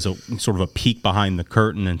to as a sort of a peek behind the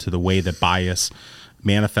curtain into the way that bias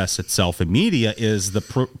manifests itself in media is the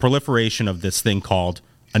proliferation of this thing called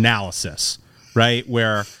analysis, right?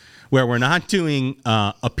 Where we're not doing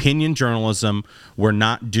opinion journalism, we're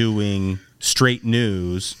not doing straight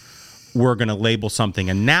news. We're going to label something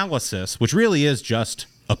analysis, which really is just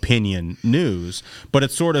opinion news, but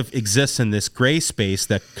it sort of exists in this gray space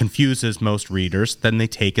that confuses most readers. Then they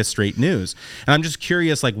take as straight news. And I'm just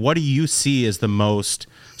curious, what do you see as the most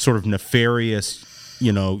sort of nefarious,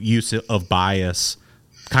 use of bias,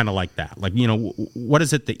 kind of like that? What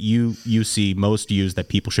is it that you see most used that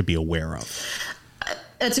people should be aware of?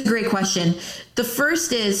 That's a great question. The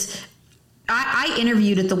first is, I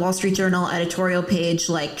interviewed at the Wall Street Journal editorial page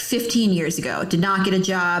 15 years ago, did not get a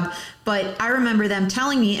job, but I remember them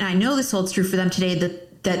telling me, and I know this holds true for them today,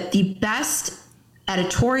 that the best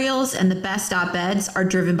editorials and the best op-eds are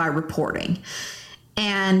driven by reporting.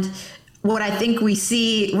 And what I think we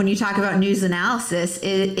see when you talk about news analysis,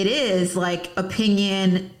 it is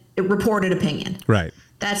reported opinion. Right.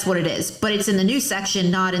 That's what it is. But it's in the news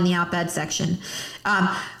section, not in the op-ed section.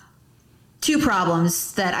 Two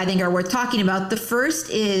problems that I think are worth talking about. The first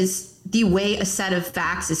is the way a set of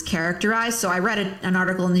facts is characterized. So I read an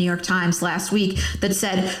article in the New York Times last week that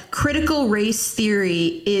said critical race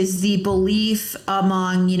theory is the belief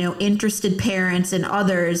among, interested parents and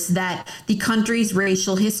others that the country's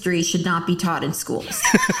racial history should not be taught in schools.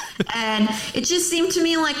 And it just seemed to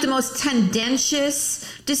me like the most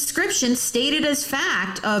tendentious description stated as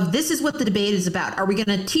fact of this is what the debate is about. Are we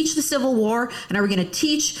going to teach the Civil War, and are we going to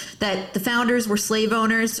teach that the founders were slave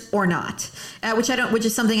owners or not? Which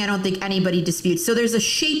is something I don't think anybody disputes. So there's a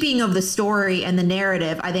shaping of the story and the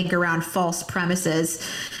narrative, I think, around false premises.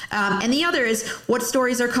 And the other is what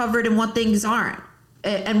stories are covered and what things aren't.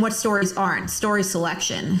 And what stories aren't, story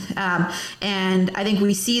selection. And I think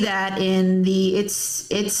we see that in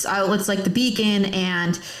it's like the Beacon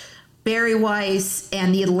and Barry Weiss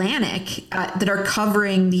and the Atlantic that are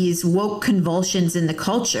covering these woke convulsions in the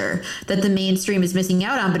culture that the mainstream is missing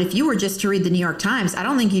out on. But if you were just to read the New York Times, I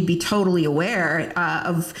don't think you'd be totally aware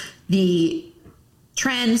of the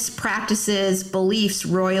trends, practices, beliefs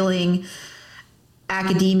roiling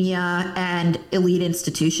academia and elite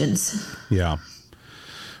institutions. Yeah.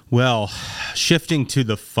 Well, shifting to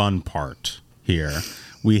the fun part here,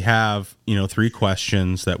 we have, 3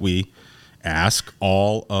 questions that we ask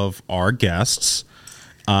all of our guests.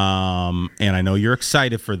 And I know you're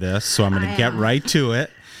excited for this, so I'm going to get right to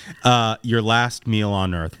it. Your last meal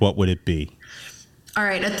on Earth, what would it be? All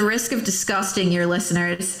right. At the risk of disgusting your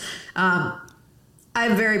listeners,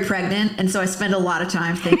 I'm very pregnant, and so I spend a lot of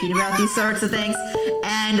time thinking about these sorts of things.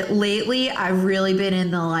 And lately, I've really been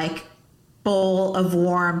in the bowl of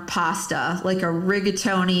warm pasta, like a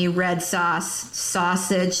rigatoni red sauce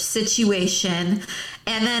sausage situation.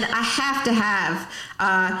 And then I have to have,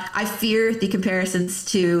 I fear the comparisons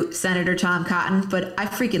to Senator Tom Cotton, but I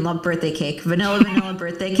freaking love birthday cake. Vanilla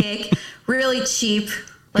birthday cake. Really cheap,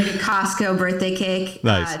 like a Costco birthday cake.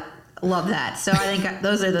 Nice. Love that. So I think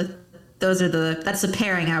that's the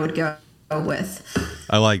pairing I would go with.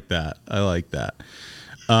 I like that.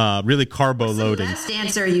 Really carbo loading. What's the best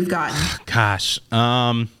answer you've gotten? Gosh,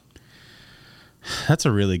 that's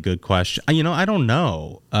a really good question. I don't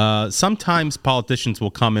know. Sometimes politicians will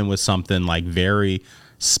come in with something very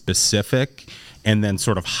specific and then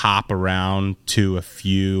sort of hop around to a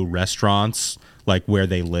few restaurants where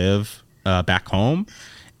they live back home.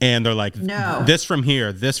 And they're like, no. This from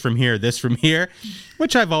here, this from here, this from here,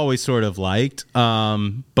 which I've always sort of liked.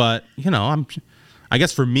 But, I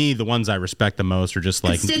guess for me, the ones I respect the most are just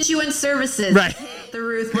Constituent Services. Right. The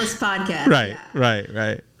Ruthless Podcast.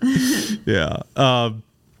 Right. Yeah.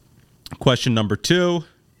 Question number 2.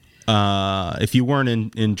 If you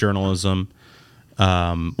weren't in journalism,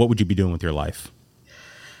 what would you be doing with your life?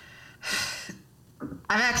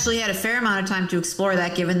 I've actually had a fair amount of time to explore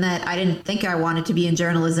that, given that I didn't think I wanted to be in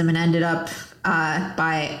journalism and ended up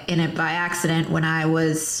in it by accident when I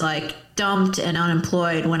was like dumped and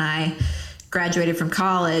unemployed when I graduated from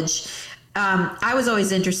college. I was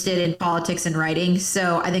always interested in politics and writing,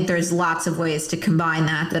 so I think there's lots of ways to combine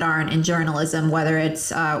that aren't in journalism, whether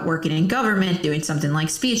it's working in government, doing something like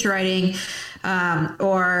speech writing,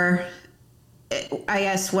 or I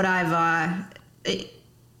guess what I'd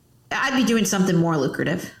be doing something more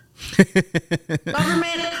lucrative.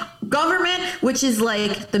 Government, which is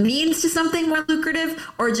like the means to something more lucrative,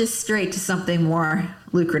 or just straight to something more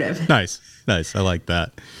lucrative. Nice. I like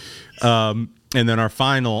that. And then our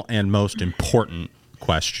final and most important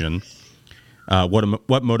question, what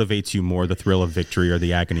motivates you more, the thrill of victory or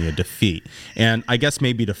the agony of defeat? And I guess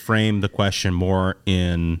maybe to frame the question more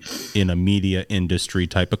in a media industry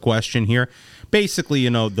type of question here, basically,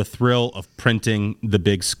 the thrill of printing the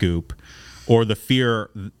big scoop or the fear,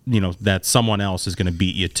 that someone else is going to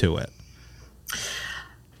beat you to it.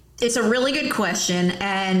 It's a really good question,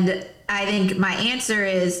 and I think my answer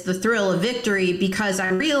is the thrill of victory, because I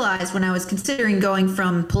realized when I was considering going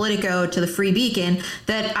from Politico to the Free Beacon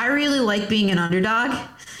that I really like being an underdog.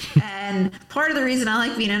 And part of the reason I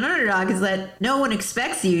like being an underdog is that no one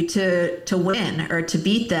expects you to win or to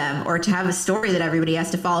beat them or to have a story that everybody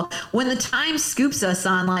has to follow. When the Times scoops us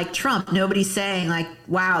on like Trump, nobody's saying like,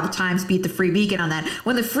 wow, the Times beat the Free Beacon on that.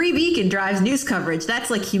 When the Free Beacon drives news coverage, that's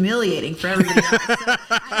like humiliating for everybody else. So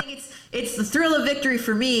I think it's the thrill of victory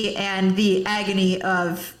for me and the agony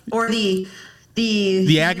of, or the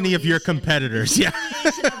agony of your competitors. Yeah.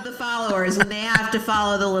 Of the followers when they have to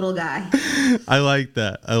follow the little guy. I like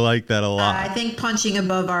that a lot. I think punching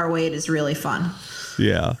above our weight is really fun.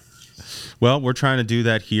 Yeah. Well, we're trying to do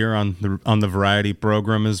that here on the Variety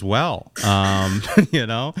program as well.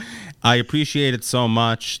 I appreciate it so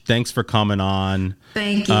much. Thanks for coming on.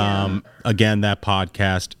 Thank you. Again, that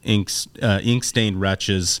podcast, Ink Stained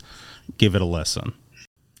Wretches, give it a listen.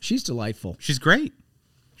 She's delightful. She's great.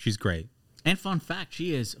 And fun fact,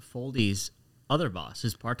 she is Foldy's other boss.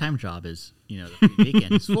 His part-time job is, the Free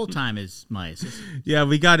Beacon. His full-time is my assistant. Yeah,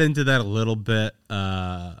 we got into that a little bit.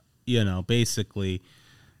 Basically,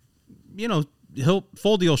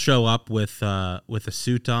 Foldy will show up with a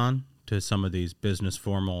suit on to some of these business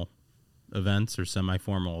formal events or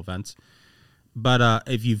semi-formal events. But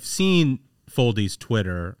if you've seen Foldy's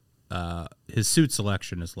Twitter, his suit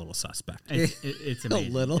selection is a little suspect. It's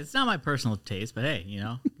amazing. A little. It's not my personal taste, but hey,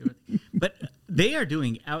 But they are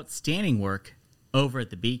doing outstanding work over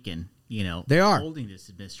at the Beacon. They are holding this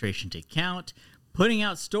administration to account, putting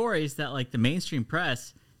out stories that like the mainstream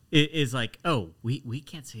press is like, oh, we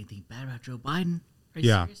can't say anything bad about Joe Biden. Are you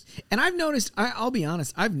serious? And I've noticed. I'll be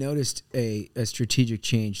honest. I've noticed a strategic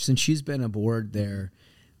change since she's been aboard there.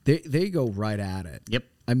 They go right at it. Yep.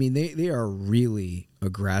 I mean, they are really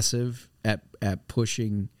aggressive at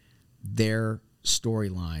pushing their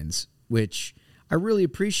storylines, which I really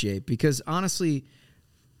appreciate because honestly,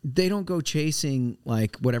 they don't go chasing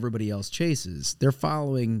like what everybody else chases. They're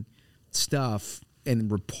following stuff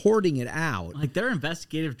and reporting it out. Like their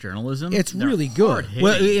investigative journalism. It's really good.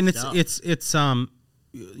 Well, and it's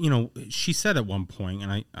she said at one point,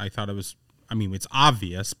 and I thought it was, it's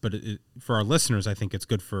obvious, but for our listeners, I think it's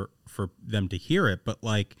good for them to hear it. But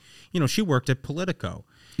like, she worked at Politico.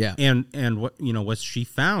 Yeah. And what she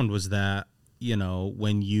found was that,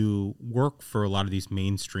 when you work for a lot of these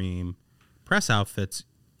mainstream press outfits,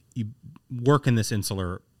 you work in this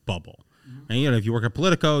insular bubble. Mm-hmm. And, if you work at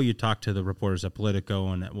Politico, you talk to the reporters at Politico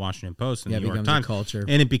and at Washington Post and the New York Times. Culture.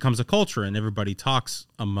 And it becomes a culture and everybody talks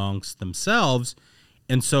amongst themselves.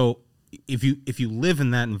 And so if you live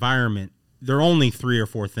in that environment, there are only 3 or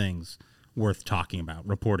 4 things worth talking about,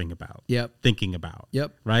 reporting about, thinking about,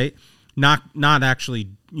 right? Not actually,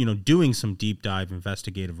 doing some deep dive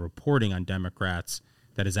investigative reporting on Democrats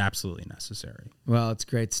that is absolutely necessary. Well, it's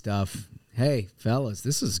great stuff. Hey, fellas,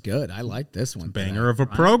 this is good. I like this one. Banger of a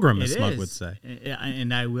program, as Smug would say.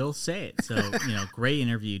 And I will say it. So, great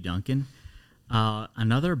interview, Duncan.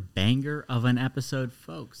 Another banger of an episode,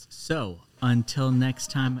 folks. So, until next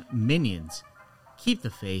time, minions, keep the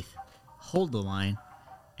faith, hold the line,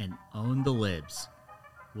 and own the libs.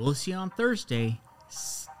 We'll see you on Thursday.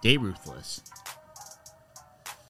 Stay ruthless.